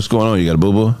 What's going on? You got a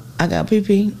boo-boo? I got pee.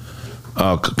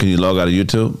 Can you log out of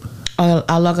YouTube?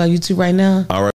 I'll log on YouTube right now. All right.